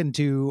was talking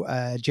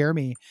to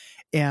Jeremy,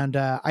 and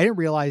I didn't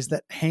realize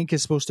that Hank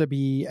is supposed to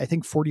be, I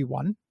think,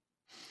 41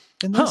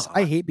 in this.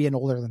 I hate being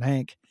older than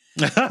Hank.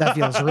 That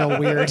feels real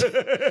weird.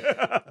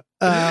 It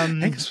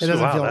doesn't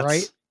feel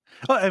right.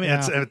 Well, I mean,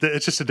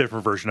 it's just a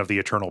different version of the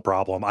eternal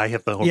problem. I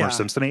hit the Homer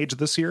Simpson age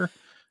this year.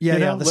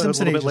 The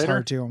Simpson age is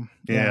hard too.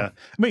 Yeah.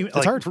 I mean,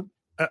 it's hard.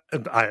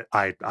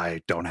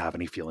 I don't have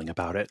any feeling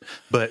about it,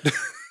 but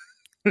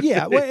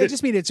yeah, well, it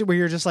just means it's where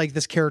you're just like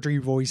this character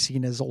you've always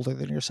seen as older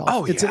than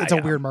yourself. It's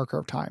a weird marker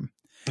of time.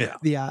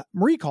 Yeah.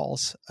 Marie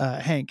calls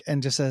Hank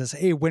and just says,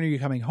 "Hey, when are you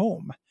coming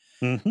home?"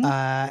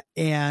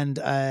 And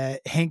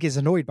Hank is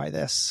annoyed by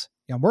this.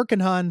 I'm working,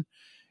 hon.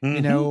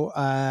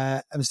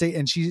 I'm staying,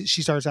 and she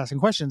starts asking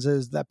questions.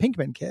 Is that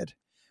Pinkman kid?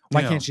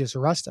 Why can't you just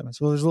arrest him?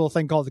 Well, there's a little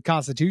thing called the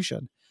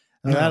Constitution,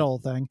 that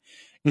old thing.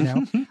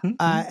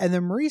 And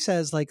then Marie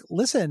says, like,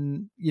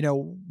 listen,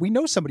 we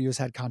know somebody who's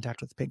had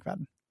contact with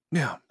Pinkman.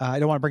 Yeah. I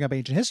don't want to bring up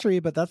ancient history,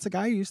 but that's the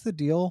guy who used to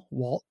deal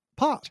Walt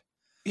pot.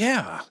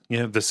 Yeah.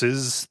 This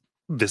is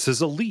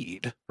a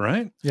lead,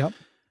 right? Yep.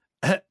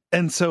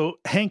 And so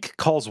Hank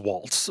calls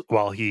Walt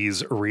while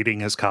he's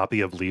reading his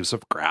copy of Leaves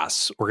of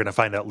Grass. We're going to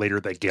find out later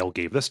that Gale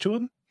gave this to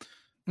him.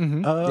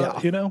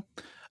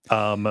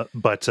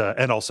 But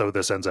and also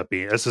this ends up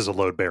being, this is a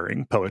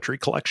load-bearing poetry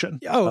collection.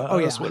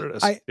 That's what it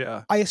is.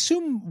 I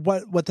assume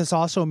what this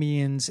also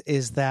means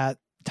is that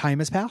time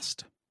has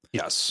passed.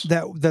 Yes.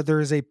 That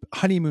there is a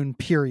honeymoon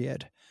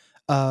period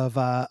of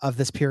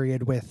this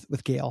period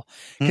with Gale.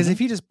 Because if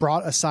he just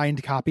brought a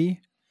signed copy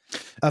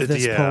of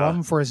this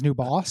poem for his new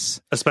boss,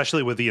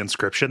 especially with the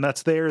inscription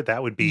that's there,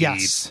 that would be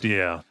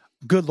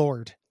good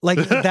Lord. Like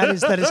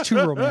that is too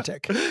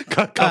romantic.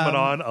 Coming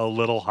on a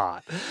little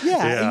hot.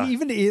 Yeah.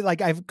 Even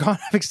like I've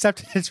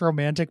accepted it's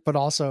romantic, but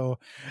also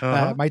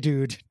my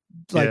dude,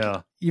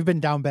 like you've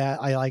been down bad.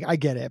 I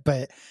get it,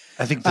 but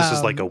I think this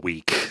is like a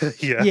week.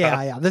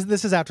 Yeah.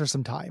 This is after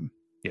some time.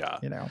 Yeah.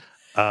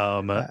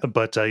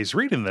 But he's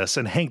reading this,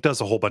 and Hank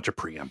does a whole bunch of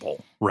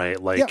preamble,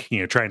 right? Like,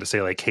 trying to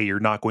say like, hey, you're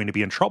not going to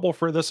be in trouble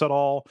for this at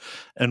all.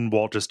 And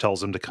Walt just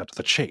tells him to cut to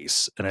the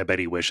chase. And I bet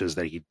he wishes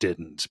that he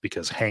didn't,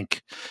 because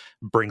Hank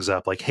brings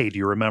up like, hey, do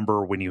you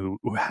remember when you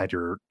had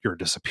your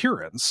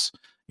disappearance?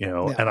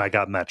 And I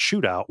got in that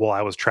shootout. Well,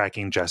 I was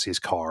tracking Jesse's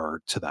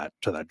car to that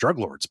drug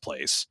lord's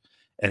place.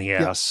 And he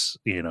asks,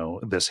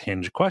 this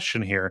hinge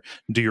question here.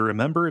 Do you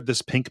remember if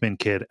this Pinkman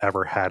kid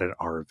ever had an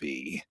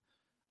RV?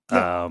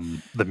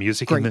 The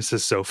music in this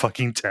is so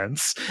fucking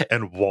tense,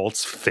 and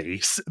Walt's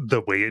face, the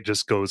way it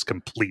just goes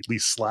completely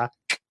slack.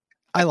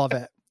 I love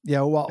it.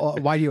 Well,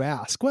 why do you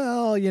ask?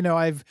 Well,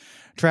 I've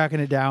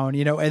tracking it down,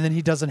 and then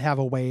he doesn't have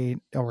a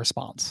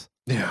response.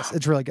 Yeah.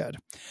 It's really good.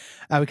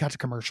 We cut to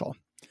commercial.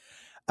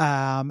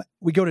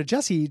 We go to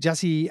Jesse.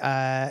 Jesse,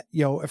 at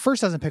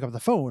first doesn't pick up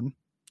the phone.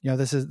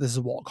 This is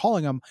Walt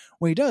calling him.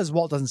 When he does,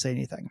 Walt doesn't say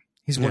anything.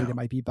 He's worried it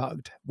might be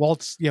bugged.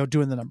 Walt's,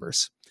 doing the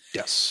numbers.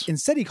 Yes.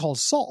 Instead, he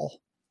calls Saul.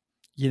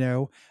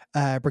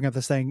 Bring up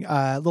this thing,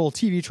 little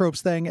TV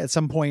tropes thing. At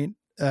some point,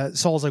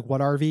 Saul's like,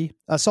 what RV?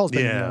 Saul's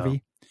been in the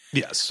RV.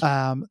 Yes.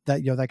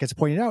 That gets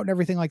pointed out and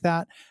everything like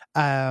that.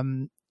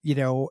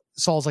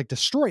 Saul's like,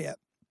 destroy it.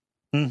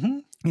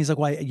 He's like,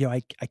 well,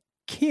 I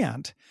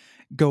can't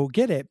go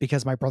get it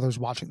because my brother's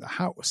watching the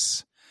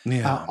house.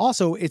 Yeah.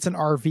 Also, it's an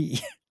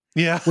RV.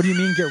 Yeah. What do you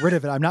mean get rid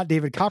of it? I'm not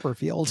David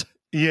Copperfield.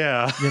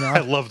 Yeah. I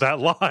love that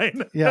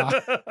line. Yeah.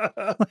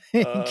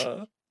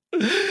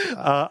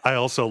 I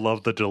also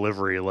love the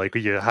delivery. Like,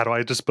 how do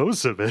I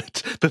dispose of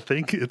it? To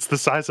think it's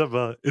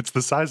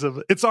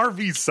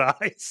RV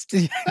sized.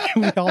 We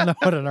all know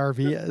what an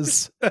RV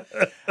is.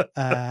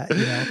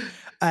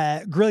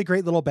 Really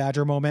great little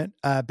Badger moment.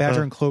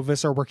 Badger and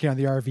Clovis are working on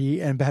the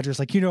RV, and Badger's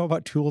like,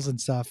 about tools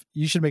and stuff.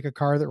 You should make a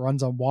car that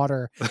runs on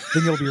water.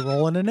 Then you'll be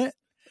rolling in it.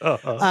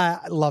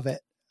 I love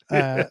it.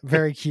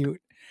 Very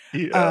cute.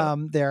 Yeah.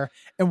 There.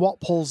 And Walt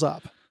pulls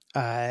up.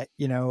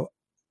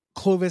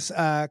 Clovis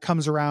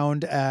comes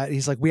around.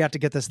 He's like, we have to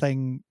get this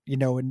thing,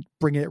 and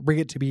bring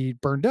it to be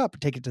burned up,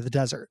 take it to the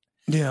desert.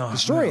 Yeah.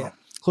 Destroy it.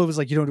 Clovis is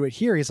like, you don't do it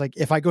here. He's like,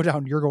 if I go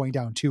down, you're going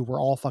down too. We're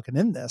all fucking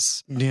in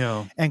this.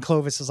 Yeah. And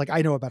Clovis is like,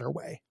 I know a better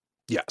way.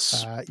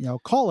 Yes.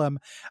 Call him.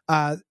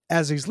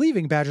 As he's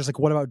leaving, Badger's like,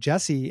 what about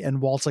Jesse?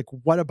 And Walt's like,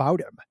 what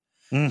about him?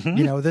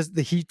 Mm-hmm.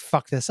 The heat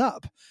fucked this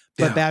up.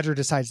 But Badger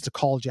decides to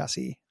call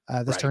Jesse.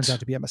 This turns out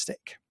to be a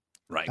mistake.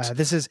 Right.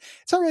 It's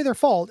not really their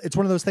fault. It's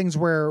one of those things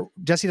where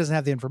Jesse doesn't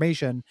have the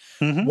information.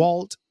 Mm-hmm.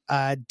 Walt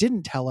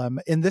didn't tell him.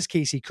 In this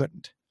case, he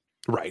couldn't.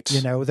 Right.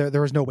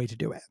 There was no way to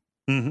do it.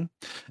 Mm-hmm.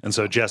 And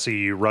so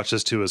Jesse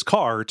rushes to his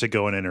car to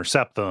go and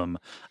intercept them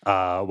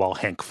while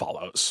Hank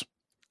follows.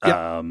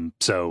 Yep.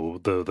 So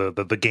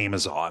the game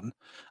is on.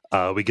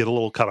 We get a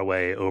little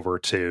cutaway over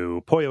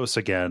to Poyos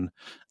again.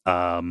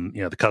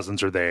 The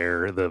cousins are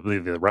there.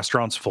 The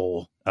restaurant's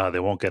full. They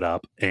won't get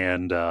up.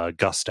 And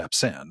Gus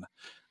steps in.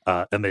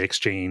 And they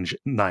exchange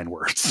 9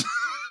 words.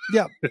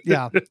 Yeah.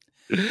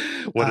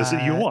 What is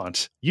it you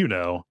want?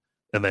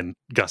 And then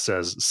Gus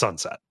says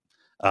sunset.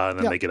 And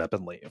then they get up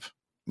and leave.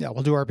 Yeah,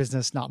 we'll do our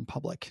business not in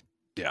public.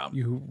 Yeah.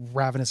 You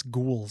ravenous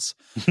ghouls.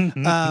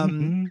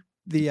 So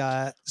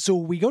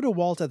we go to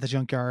Walt at the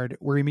junkyard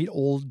where we meet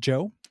Old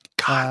Joe.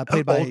 God,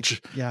 played by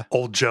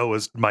Old Joe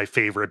is my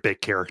favorite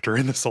big character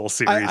in this whole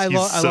series. I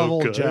love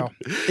Old Joe.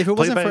 If it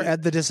wasn't for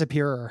Ed the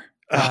Disappearer,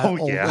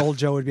 Old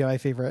Joe would be my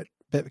favorite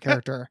bit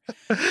character.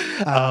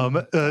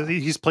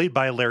 He's played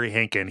by Larry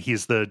Hankin.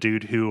 He's the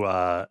dude who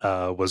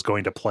was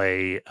going to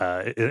play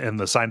in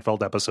the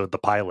Seinfeld episode, the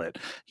pilot.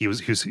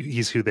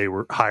 He's who they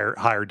were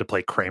hired to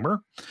play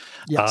Kramer.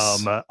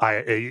 Yes.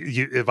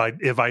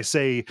 If I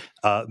say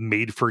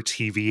made for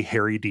TV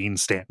Harry Dean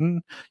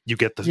Stanton, you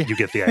get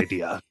the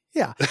idea.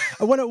 Yeah,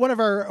 one of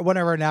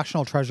our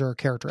national treasure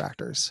character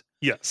actors.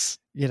 Yes.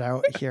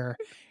 Here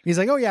he's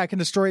like, oh yeah, I can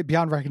destroy it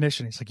beyond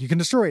recognition. He's like, you can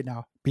destroy it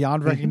now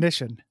beyond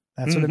recognition.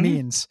 That's what it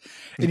means.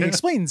 And he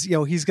explains,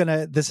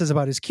 this is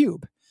about his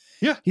cube.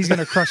 Yeah. He's going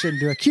to crush it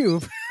into a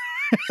cube.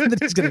 And then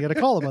he's going to get a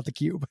call about the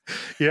cube.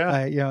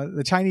 Yeah.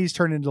 The Chinese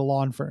turn into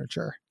lawn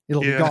furniture.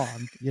 It'll be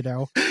gone,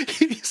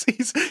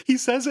 He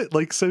says it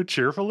like so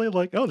cheerfully,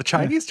 like, oh, the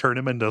Chinese turn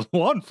him into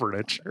lawn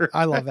furniture.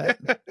 I love it.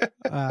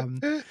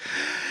 And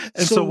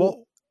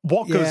so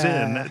Walt goes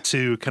in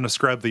to kind of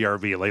scrub the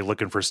RV, like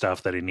looking for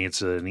stuff that he needs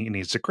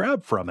to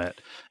grab from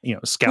it.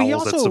 Scowls. He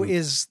also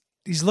he's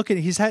looking.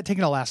 He's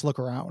taking a last look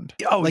around.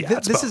 Oh,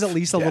 this is at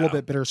least a little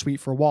bit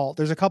bittersweet for Walt.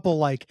 There's a couple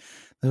like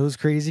those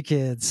crazy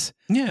kids.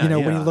 Yeah,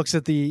 when he looks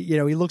at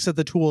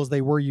the tools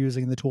they were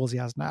using and the tools he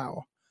has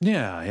now.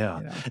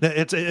 Yeah.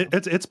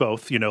 It's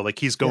both. Like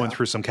he's going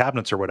through some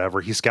cabinets or whatever.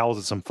 He scowls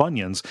at some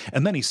Funyuns,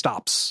 and then he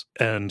stops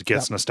and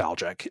gets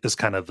nostalgic. Is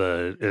kind of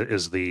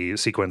the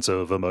sequence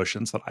of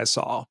emotions that I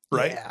saw.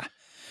 Right. Yeah.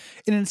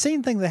 An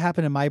insane thing that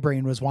happened in my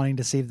brain was wanting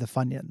to save the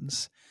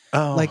Funyuns.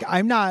 Oh. Like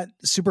I'm not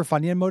super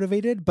Funyun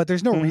motivated, but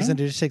there's no reason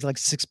to just take like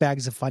 6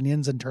 bags of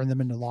Funyuns and turn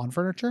them into lawn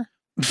furniture.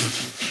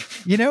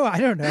 I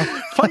don't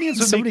know. Funyuns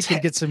would somebody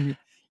could get some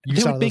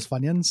use out of those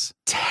Funyuns.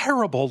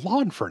 Terrible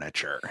lawn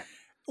furniture.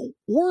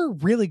 Or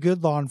really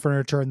good lawn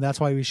furniture, and that's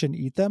why we shouldn't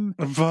eat them.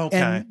 Okay.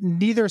 And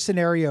neither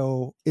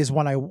scenario is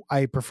one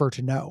I prefer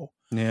to know.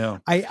 Yeah.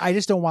 I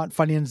just don't want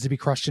Funyuns to be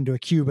crushed into a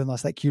cube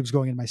unless that cube's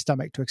going in my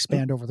stomach to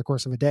expand over the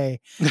course of a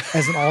day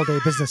as an all-day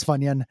business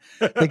Funyun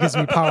that gives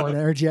me power and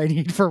energy I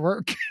need for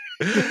work.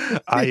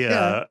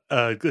 A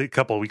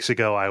couple of weeks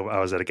ago, I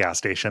was at a gas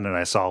station and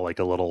I saw like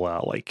a little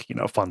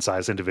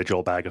fun-size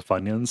individual bag of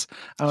Funyuns.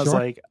 I was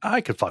like,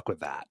 I could fuck with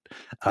that.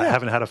 I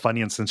haven't had a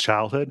Funyun since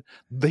childhood.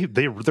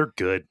 They're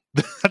good.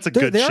 That's a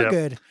good they ship. Are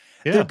good.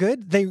 Yeah. They're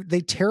good.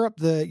 They tear up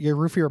your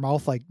roof of your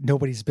mouth like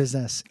nobody's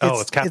business.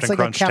 It's Captain like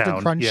Crunch a Captain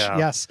Town. Crunch. Yeah.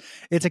 Yes,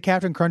 it's a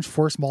Captain Crunch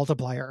force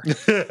multiplier.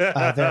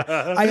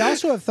 I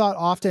also have thought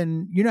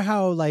often,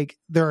 how like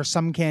there are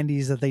some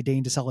candies that they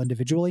deign to sell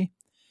individually.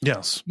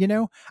 Yes.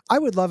 I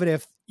would love it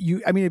if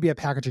it'd be a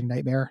packaging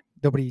nightmare.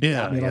 Nobody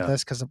taught me about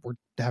this because we're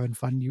having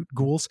fun, you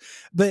ghouls.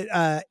 But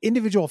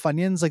individual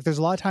Funyuns, like there's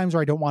a lot of times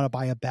where I don't want to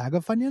buy a bag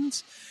of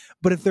Funyuns.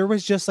 But if there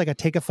was just like a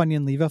take a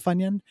Funyun, leave a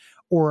Funyun,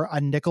 or a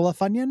nickel a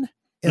Funyun,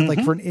 and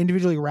like for an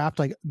individually wrapped,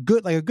 a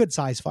good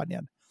size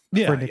Funyun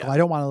for a nickel. I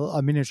don't want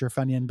a miniature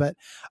Funyun, but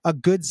a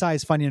good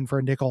size Funyun for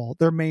a nickel.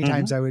 There are many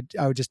times I would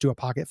just do a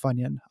pocket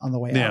Funyun on the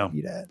way out and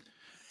eat it.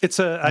 It's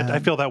I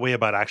feel that way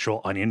about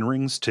actual onion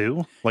rings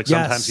too. Like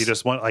sometimes you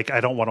just want, like, I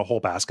don't want a whole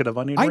basket of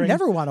onion rings. I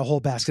never want a whole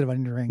basket of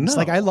onion rings. No.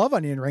 Like, I love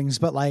onion rings,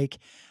 but like,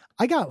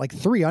 I got like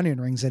 3 onion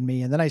rings in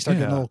me, and then I start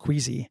getting a little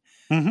queasy.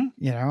 You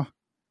know?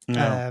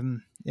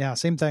 Yeah,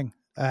 same thing.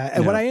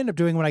 And what I end up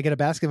doing when I get a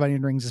basket of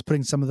onion rings is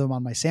putting some of them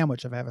on my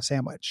sandwich if I have a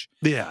sandwich.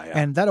 Yeah.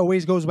 And that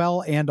always goes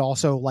well. And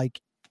also, like,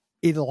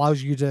 it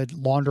allows you to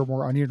launder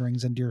more onion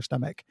rings into your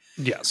stomach.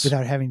 Yes.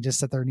 Without having to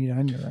sit there and eat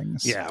onion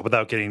rings. Yeah,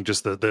 without getting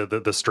just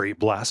the straight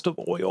blast of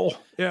oil.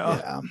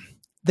 Yeah.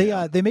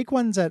 They make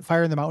ones at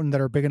Fire in the Mountain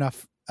that are big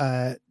enough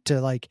to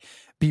like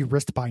be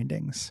wrist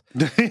bindings.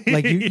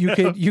 Like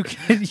you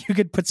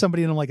could put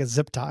somebody in them like a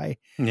zip tie.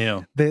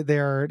 Yeah. They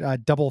are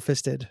double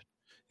fisted.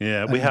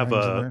 Yeah, we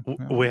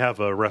have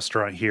a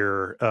restaurant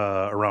here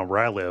around where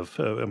I live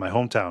in my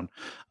hometown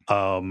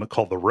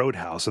called the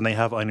Roadhouse, and they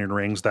have onion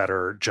rings that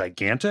are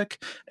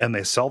gigantic, and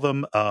they sell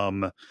them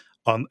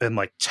in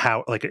like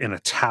in a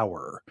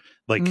tower.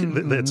 Like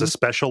it's a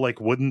special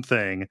like wooden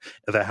thing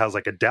that has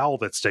like a dowel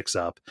that sticks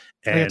up,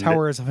 and like a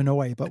tower is of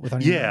Hanoi, but with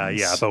onion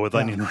rings. But with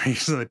onion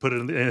rings, and they put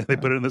it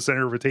in the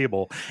center of a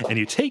table, and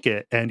you take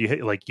it, and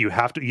you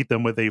have to eat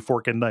them with a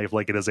fork and knife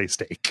like it is a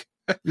steak.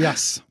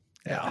 Yes.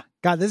 Yeah.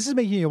 God, this is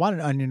making you want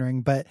an onion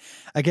ring, but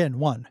again,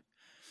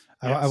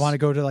 I want to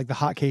go to like the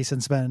hot case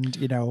and spend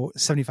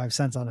 75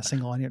 cents on a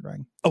single onion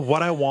ring.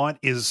 What I want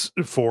is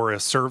for a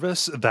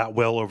service that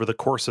will, over the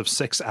course of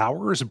 6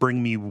 hours,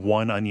 bring me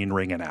 1 onion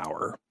ring an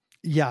hour.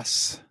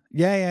 Yes.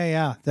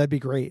 Yeah. That'd be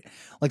great.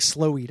 Like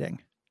slow eating.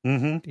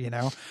 Or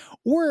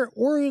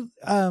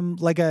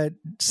like a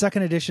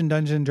second edition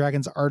Dungeons and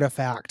Dragons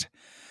artifact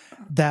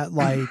that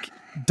like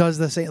does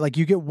the same. Like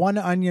you get 1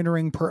 onion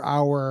ring per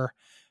hour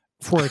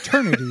for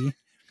eternity.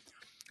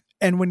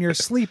 And when you're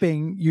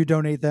sleeping, you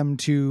donate them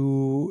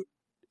to,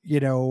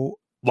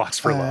 Locks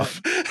for Love.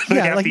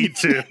 Yeah, like need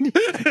to.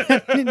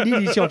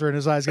 Needy children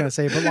is what I was going to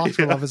say, but Locks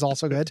for Love is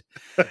also good.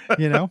 They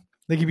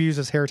can be used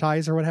as hair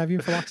ties or what have you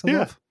for Locks for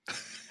Love.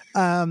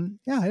 I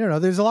don't know.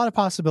 There's a lot of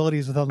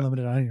possibilities with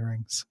unlimited onion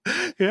rings.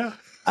 Yeah.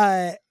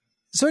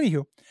 So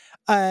anywho,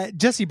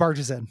 Jesse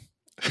barges in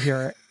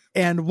here,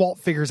 and Walt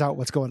figures out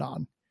what's going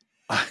on.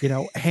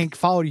 Hank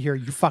followed you here,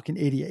 you fucking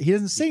idiot. He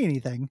doesn't say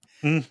anything.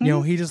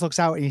 He just looks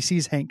out and he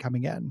sees Hank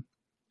coming in.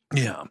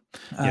 Yeah.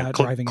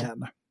 Driving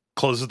in.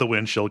 Closes the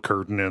windshield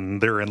curtain,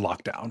 and they're in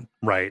lockdown,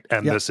 right?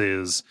 And this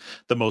is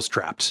the most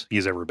trapped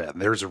he's ever been.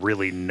 There's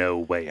really no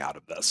way out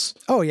of this.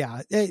 Oh,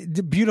 yeah.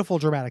 Beautiful,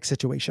 dramatic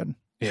situation.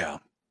 Yeah.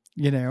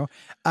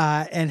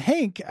 And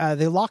Hank,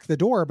 they lock the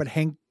door, but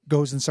Hank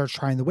goes and starts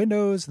trying the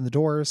windows and the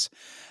doors,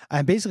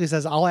 and basically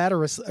says, I'll add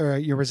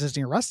you're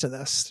resisting arrest to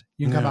this.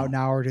 You can come out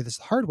now or do this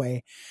the hard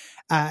way.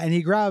 And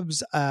he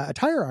grabs a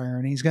tire iron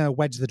and he's going to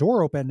wedge the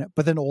door open,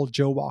 but then old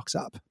Joe walks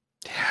up.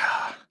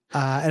 Yeah.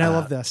 And I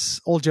love this.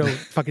 Old Joe,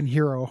 fucking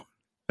hero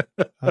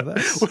of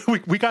this.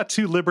 We got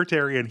 2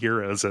 libertarian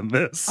heroes in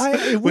this.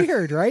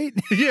 Weird, right?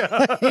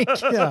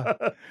 Yeah.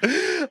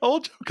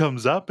 Old Joe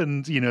comes up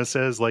and,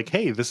 says like,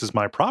 hey, this is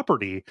my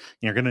property.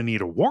 You're going to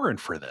need a warrant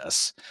for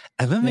this.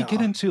 And then they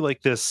get into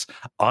like this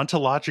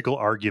ontological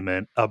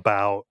argument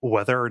about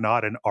whether or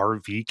not an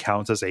RV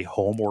counts as a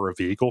home or a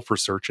vehicle for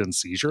search and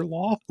seizure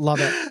law. Love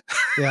it.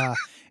 Yeah.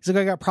 He's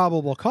like, I got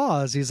probable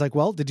cause. He's like,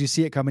 well, did you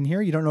see it coming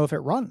here? You don't know if it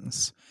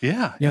runs.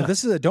 Yeah.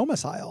 This is a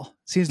domicile.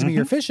 Seems to me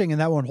you're fishing,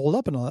 and that won't hold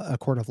up in a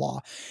court of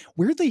law.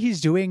 Weirdly,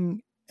 he's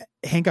doing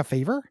Hank a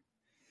favor.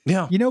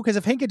 Yeah. Because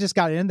if Hank had just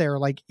got in there,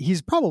 like,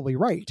 he's probably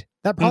right.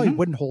 That probably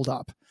wouldn't hold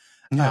up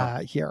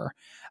here.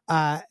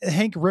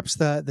 Hank rips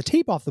the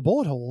tape off the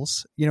bullet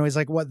holes. He's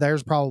like, what?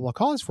 There's probable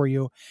cause for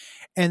you.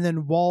 And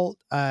then Walt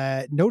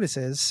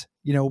notices,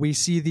 we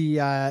see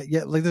like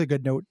there's a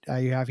good note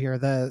you have here.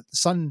 The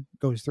sun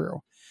goes through.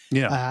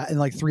 Yeah. And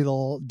like 3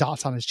 little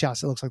dots on his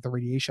chest. It looks like the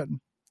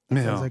radiation.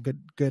 Yeah. It's a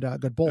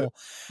good bowl.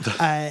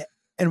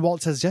 And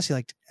Walt says, Jesse,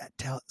 like,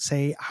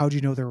 say, how do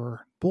you know there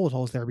were bullet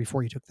holes there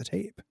before you took the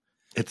tape?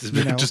 It's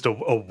just a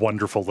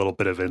wonderful little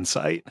bit of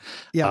insight.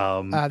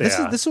 Yeah. This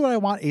is what I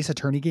want Ace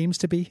Attorney games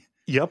to be.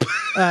 Yep.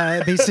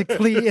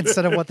 Basically,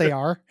 instead of what they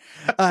are,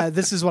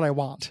 this is what I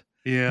want.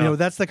 Yeah.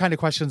 That's the kind of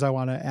questions I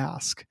want to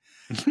ask.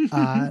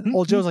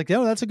 Old Joe's like,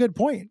 that's a good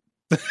point.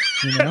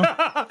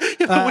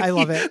 I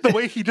love it. The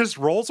way he just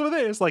rolls with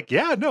it is like,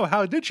 yeah, no,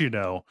 how did you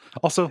know?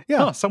 Also,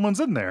 someone's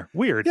in there.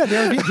 Weird. Yeah, the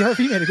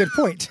RV made a good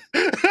point.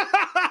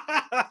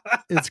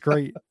 It's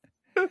great.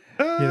 One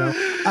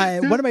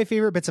of my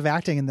favorite bits of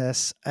acting in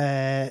this,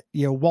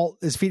 Walt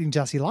is feeding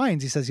Jesse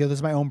lines. He says, this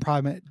is my own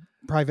private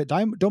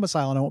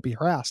domicile and I won't be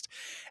harassed.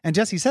 And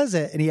Jesse says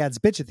it, and he adds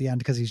bitch at the end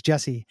because he's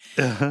Jesse.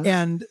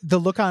 And the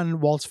look on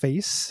Walt's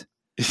face,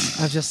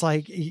 I was just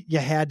like, you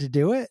had to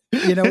do it.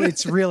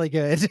 It's really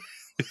good.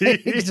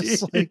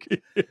 Just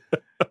like,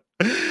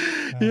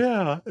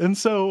 yeah. And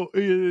so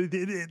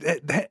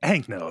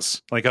Hank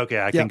knows, like,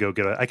 okay, I can go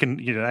get I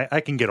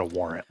can get a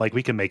warrant. Like,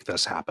 we can make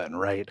this happen.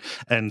 Right.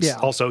 And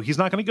also he's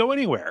not going to go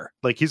anywhere.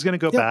 Like, he's going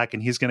to go back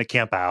and he's going to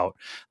camp out.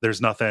 There's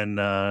nothing,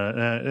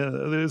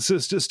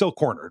 it's still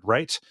cornered.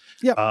 Right.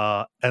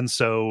 Yeah. And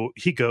so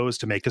he goes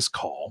to make his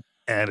call.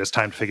 and it's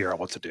time to figure out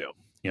what to do.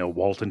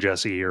 Walt and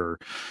Jesse are,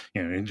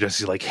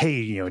 Jesse's like,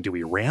 hey, do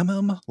we ram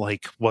him?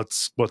 Like,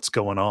 what's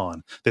going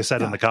on? They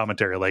said in the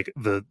commentary, like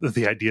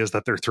the ideas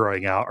that they're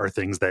throwing out are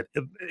things that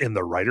in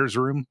the writer's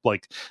room,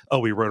 like, oh,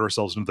 we wrote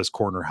ourselves into this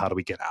corner. How do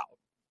we get out?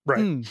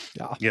 Right.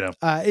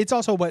 It's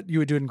also what you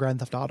would do in Grand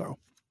Theft Auto.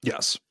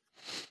 Yes.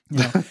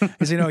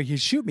 Because you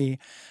shoot me,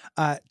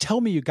 tell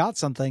me you got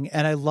something.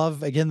 And I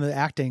love, again, the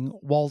acting.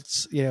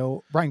 Walt's,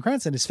 Bryan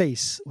Cranston, his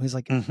face, he's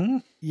like,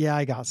 yeah,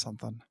 I got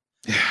something.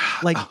 Yeah.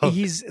 Like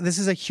this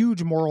is a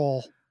huge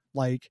moral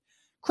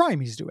crime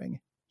he's doing.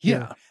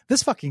 Yeah.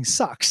 This fucking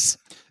sucks.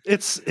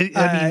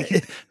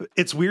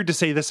 It's weird to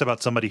say this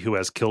about somebody who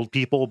has killed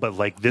people, but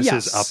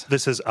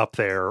this is up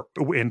there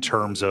in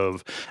terms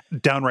of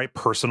downright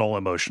personal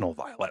emotional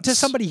violence to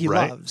somebody he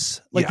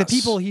loves. The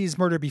people he's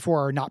murdered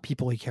before are not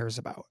people he cares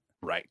about.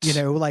 Right.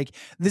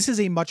 This is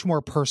a much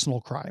more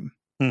personal crime.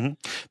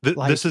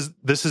 This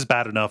is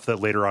bad enough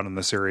that later on in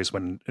the series,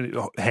 when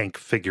Hank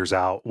figures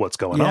out what's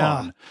going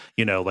on,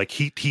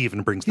 he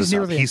even brings this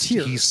up. He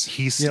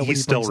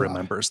still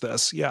remembers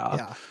this.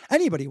 Yeah.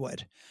 Anybody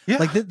would.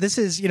 Yeah. This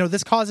is,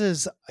 this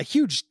causes a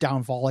huge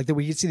downfall. That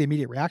we can see the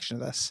immediate reaction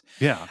to this.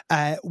 Yeah.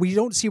 We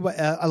don't see what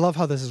I love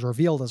how this is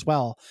revealed as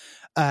well.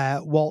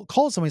 Walt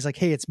calls him. He's like,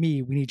 hey, it's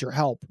me. We need your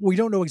help. We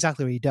don't know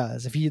exactly what he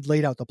does. If he had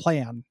laid out the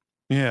plan,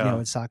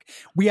 it'd suck.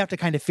 We have to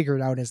kind of figure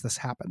it out as this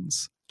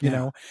happens.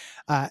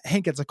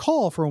 Hank gets a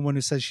call from a woman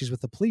who says she's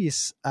with the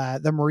police.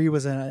 That Marie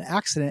was in an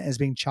accident and is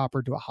being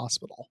choppered to a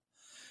hospital.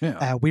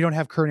 Yeah. We don't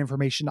have current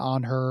information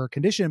on her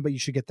condition, but you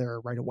should get there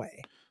right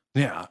away.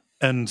 Yeah.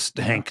 And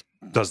Hank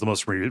does the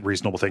most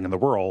reasonable thing in the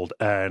world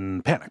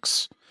and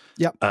panics.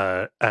 Yep.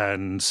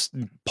 And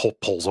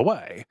pulls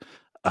away,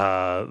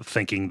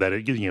 thinking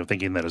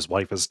that his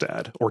wife is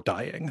dead or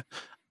dying.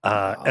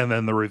 And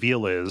then the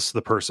reveal is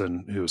the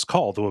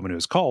woman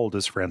who's called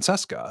is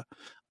Francesca,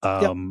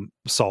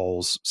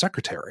 Saul's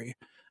secretary,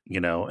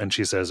 and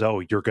she says,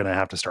 oh, you're going to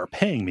have to start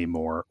paying me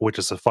more, which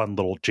is a fun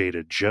little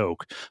jaded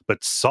joke.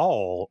 But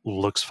Saul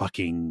looks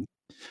fucking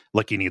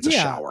like he needs a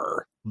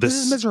shower. This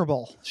is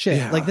miserable shit.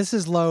 Yeah. This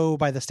is low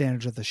by the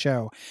standards of the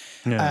show.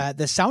 Yeah.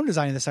 The sound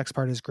design of the sex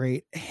part is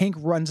great. Hank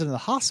runs into the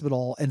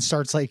hospital and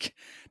starts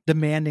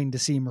demanding to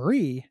see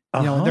Marie.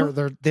 They don't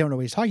know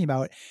what he's talking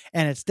about,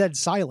 and it's dead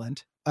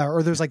silent.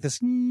 Or there's this,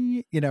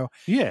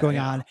 going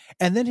on.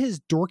 And then his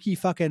dorky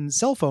fucking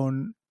cell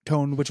phone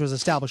tone, which was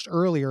established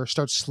earlier,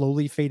 starts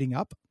slowly fading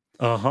up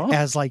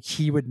as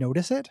he would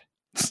notice it.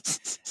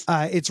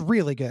 It's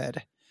really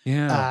good.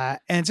 Yeah.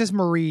 And it's just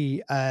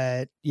Marie,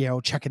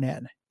 checking in.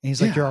 And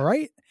he's like, you're all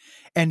right?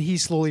 And he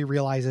slowly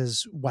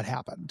realizes what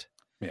happened.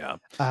 Yeah.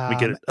 We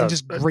get it.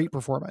 Just great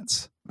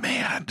performance.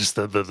 Man, just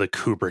the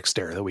Kubrick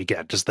stare that we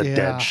get, just the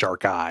dead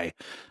shark eye.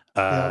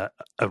 A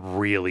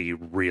really,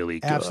 really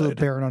good. Absolute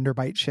Baron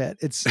Underbite shit.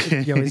 It's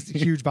it's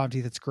huge bomb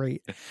teeth. It's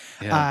great.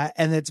 Yeah.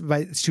 And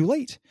it's too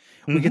late.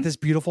 We get this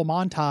beautiful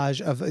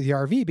montage of the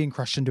RV being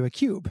crushed into a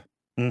cube.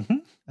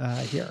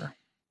 Here.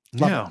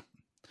 Love it.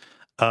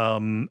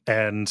 And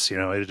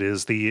it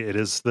is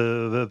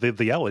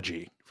the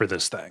elegy for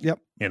this thing. Yep.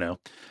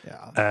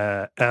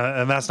 Yeah.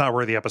 And that's not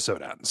where the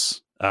episode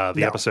ends.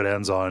 The episode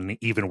ends on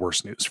even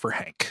worse news for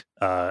Hank.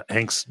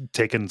 Hank's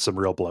taken some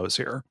real blows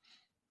here.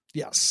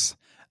 Yes.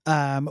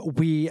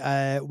 We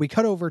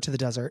cut over to the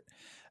desert,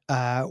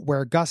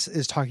 where Gus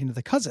is talking to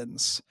the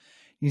cousins.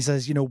 He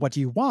says, what do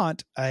you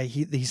want?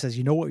 He says,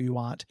 you know what you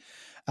want.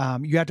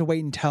 You have to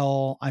wait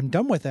until I'm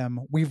done with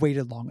him. We've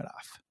waited long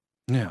enough.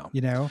 Yeah.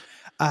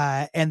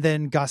 And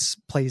then Gus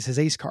plays his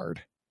ace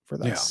card for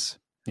this.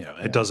 Yeah.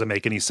 It doesn't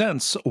make any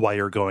sense why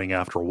you're going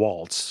after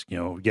Walt.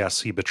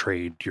 Yes, he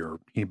betrayed your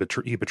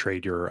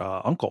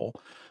uncle.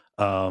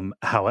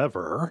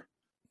 However,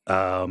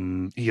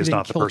 he is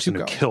not the person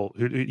who killed.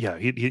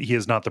 He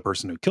is not the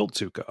person who killed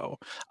Tuco.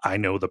 I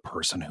know the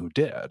person who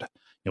did.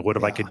 What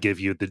if I could give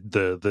you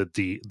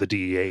the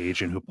DEA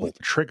agent who pulled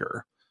the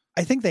trigger?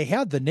 I think they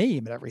had the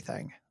name and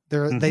everything.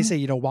 They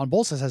say, Juan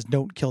Bolsa says,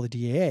 don't kill the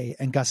DEA.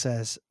 And Gus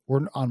says,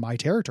 we're on my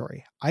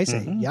territory. I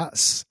say,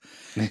 yes,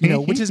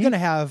 which is going to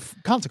have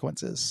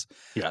consequences.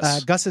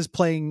 Yes. Gus is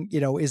playing,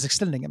 is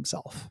extending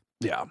himself.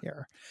 Yeah.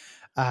 Here.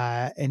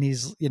 And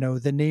he's,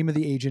 the name of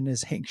the agent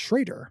is Hank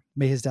Schrader.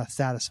 May his death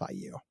satisfy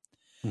you.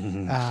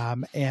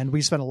 And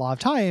we spent a lot of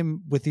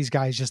time with these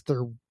guys, just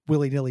their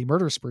willy-nilly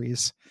murder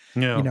sprees.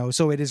 Yeah.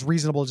 So it is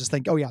reasonable to just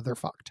think, oh yeah, they're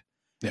fucked.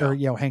 Yeah.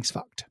 Or, Hank's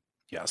fucked.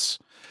 Yes.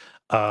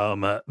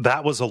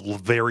 That was a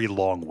very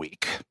long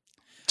week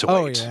to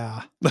wait.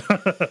 Oh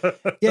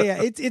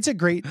yeah. It's a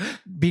great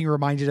being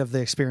reminded of the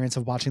experience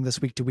of watching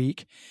this week to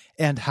week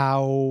and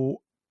how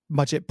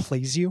much it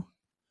plays you,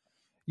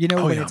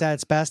 when it's at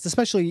its best,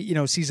 especially,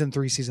 season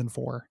 3, season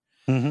 4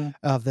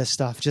 of this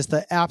stuff, just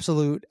the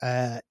absolute,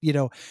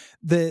 the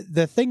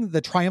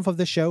triumph of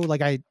the show.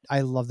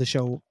 I love the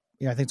show.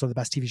 I think it's one of the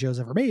best TV shows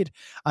ever made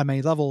on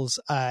many levels.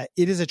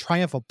 It is a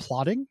triumph of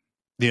plotting.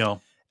 Yeah.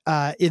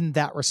 In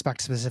that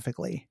respect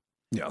specifically.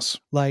 Yes.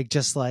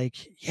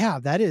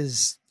 That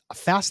is a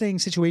fascinating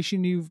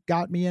situation you've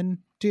got me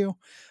into.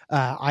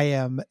 I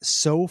am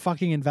so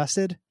fucking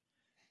invested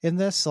in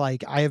this.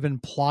 Like, I have been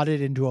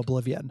plotted into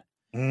oblivion.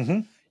 Mm-hmm.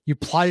 You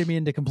plotted me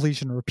into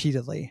completion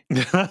repeatedly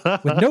with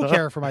no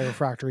care for my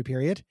refractory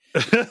period.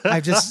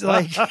 I've just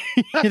like,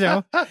 you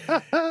know,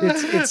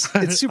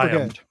 it's super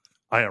good.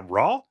 I am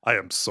raw. I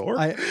am sore.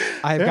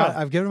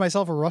 I've given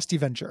myself a rusty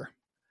venture.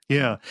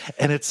 Yeah.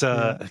 And it's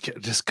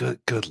just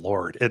good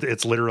Lord.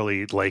 It's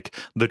literally like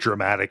the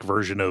dramatic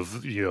version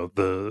of, you know,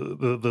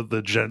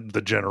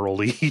 the General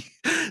Lee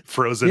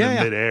frozen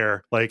in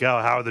midair. Like, oh,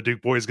 how are the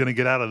Duke boys going to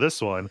get out of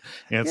this one?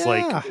 And it's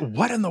like,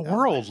 what in the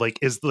world? Like,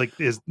 is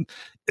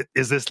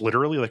this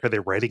literally like, are they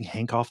writing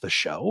Hank off the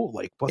show?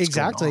 Like, what's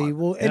exactly going on?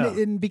 Well,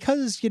 and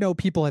because, you know,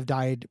 people have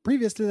died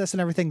previous to this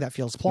and everything, that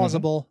feels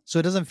plausible. So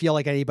it doesn't feel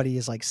like anybody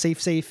is like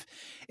safe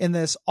in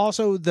this.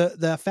 Also,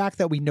 the fact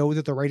that we know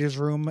that the writer's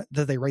room,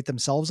 that they write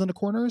themselves into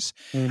corners,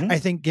 I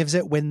think gives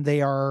it, when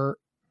they are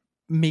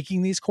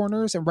making these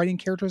corners and writing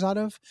characters out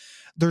of,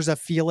 there's a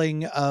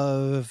feeling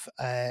of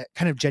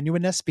kind of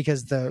genuineness,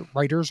 because the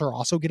writers are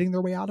also getting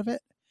their way out of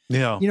it.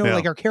 Yeah. You know,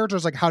 like our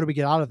characters, like, how do we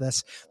get out of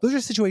this? Those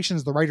are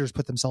situations the writers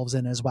put themselves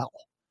in as well.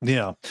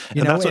 Yeah.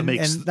 You know, and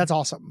that's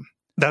awesome.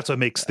 That's what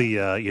makes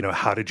the you know,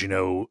 how did you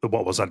know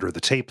what was under the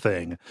tape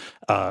thing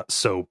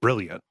so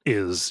brilliant.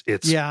 It's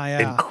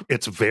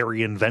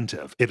very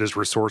inventive. It is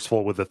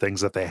resourceful with the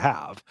things that they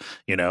have.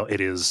 You know, it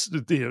is,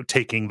 you know,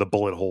 taking the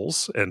bullet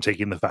holes and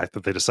taking the fact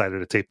that they decided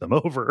to tape them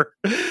over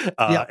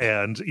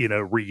and, you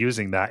know,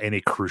 reusing that in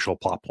a crucial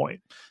plot point.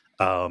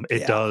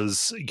 It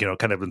does, you know,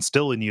 kind of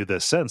instill in you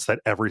this sense that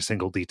every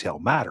single detail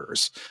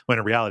matters, when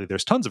in reality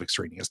there's tons of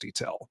extraneous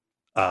detail.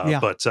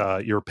 But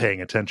you're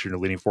paying attention, you're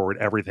leaning forward.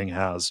 Everything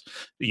has,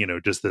 you know,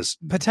 just this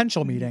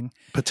potential meaning.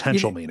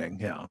 Meaning.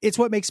 Yeah. It's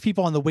what makes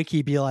people on the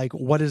wiki be like,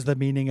 what is the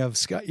meaning of,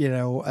 you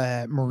know,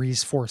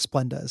 Marie's 4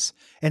 Splendas,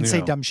 and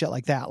say dumb shit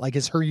like that. Like,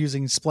 is her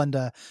using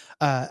Splenda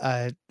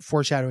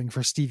foreshadowing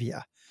for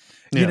Stevia?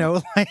 You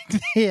know, like,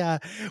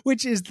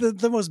 which is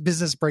the most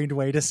business brained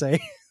way to say,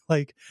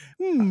 like,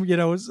 you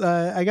know,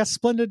 I guess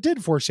Splenda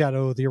did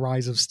foreshadow the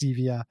rise of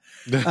Stevia.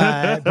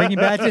 Breaking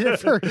Bad did it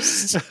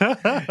first,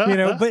 you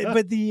know,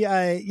 but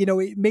the, you know,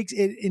 it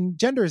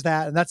engenders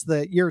that. And that's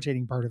the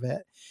irritating part of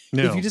it.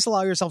 Yeah. If you just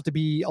allow yourself to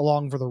be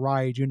along for the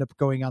ride, you end up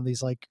going on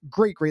these like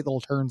great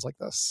little turns like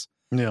this.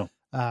 Yeah.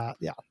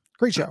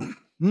 Great show.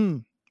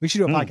 We should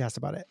do a podcast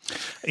about it.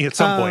 At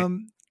some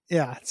point.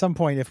 Yeah. At some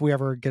point, if we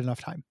ever get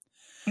enough time.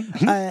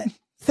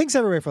 Thanks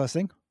everybody for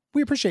listening.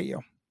 We appreciate you.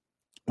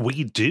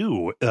 We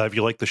do. If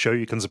you like the show,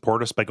 you can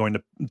support us by going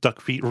to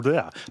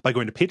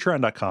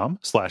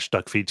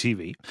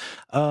patreon.com/duckfeedtv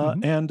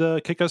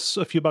and kick us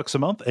a few bucks a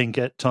month and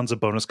get tons of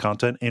bonus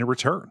content in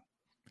return.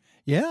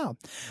 Yeah.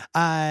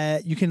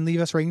 You can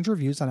leave us ratings,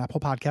 reviews on Apple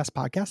Podcasts,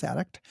 Podcast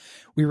Addict.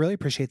 We really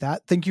appreciate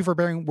that. Thank you for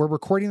bearing. We're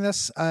recording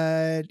this,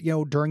 you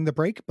know, during the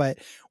break, but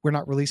we're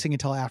not releasing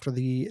until after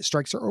the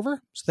strikes are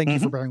over. So thank you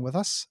for bearing with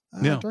us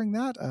during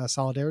that.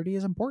 Solidarity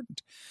is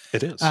important.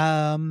 It is.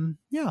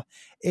 Yeah.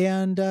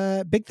 And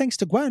big thanks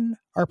to Gwen,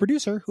 our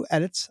producer, who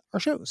edits our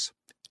shows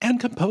and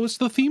composed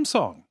the theme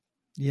song.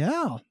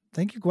 Yeah.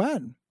 Thank you,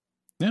 Gwen.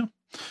 Yeah.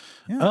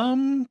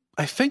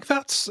 I think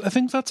that's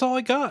all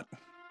I got.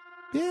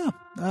 Yeah.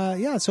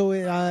 So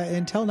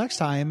until next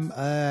time,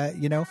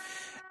 you know,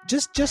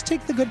 just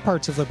take the good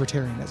parts of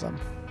libertarianism.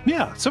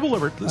 Yeah. Civil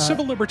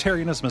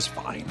libertarianism is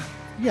fine.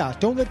 Yeah.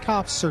 Don't let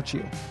cops search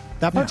you.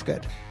 That part's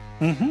good.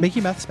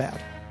 Making meth's bad.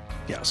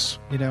 Yes.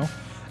 You know,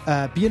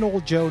 be an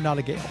old Joe, not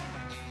a Gale.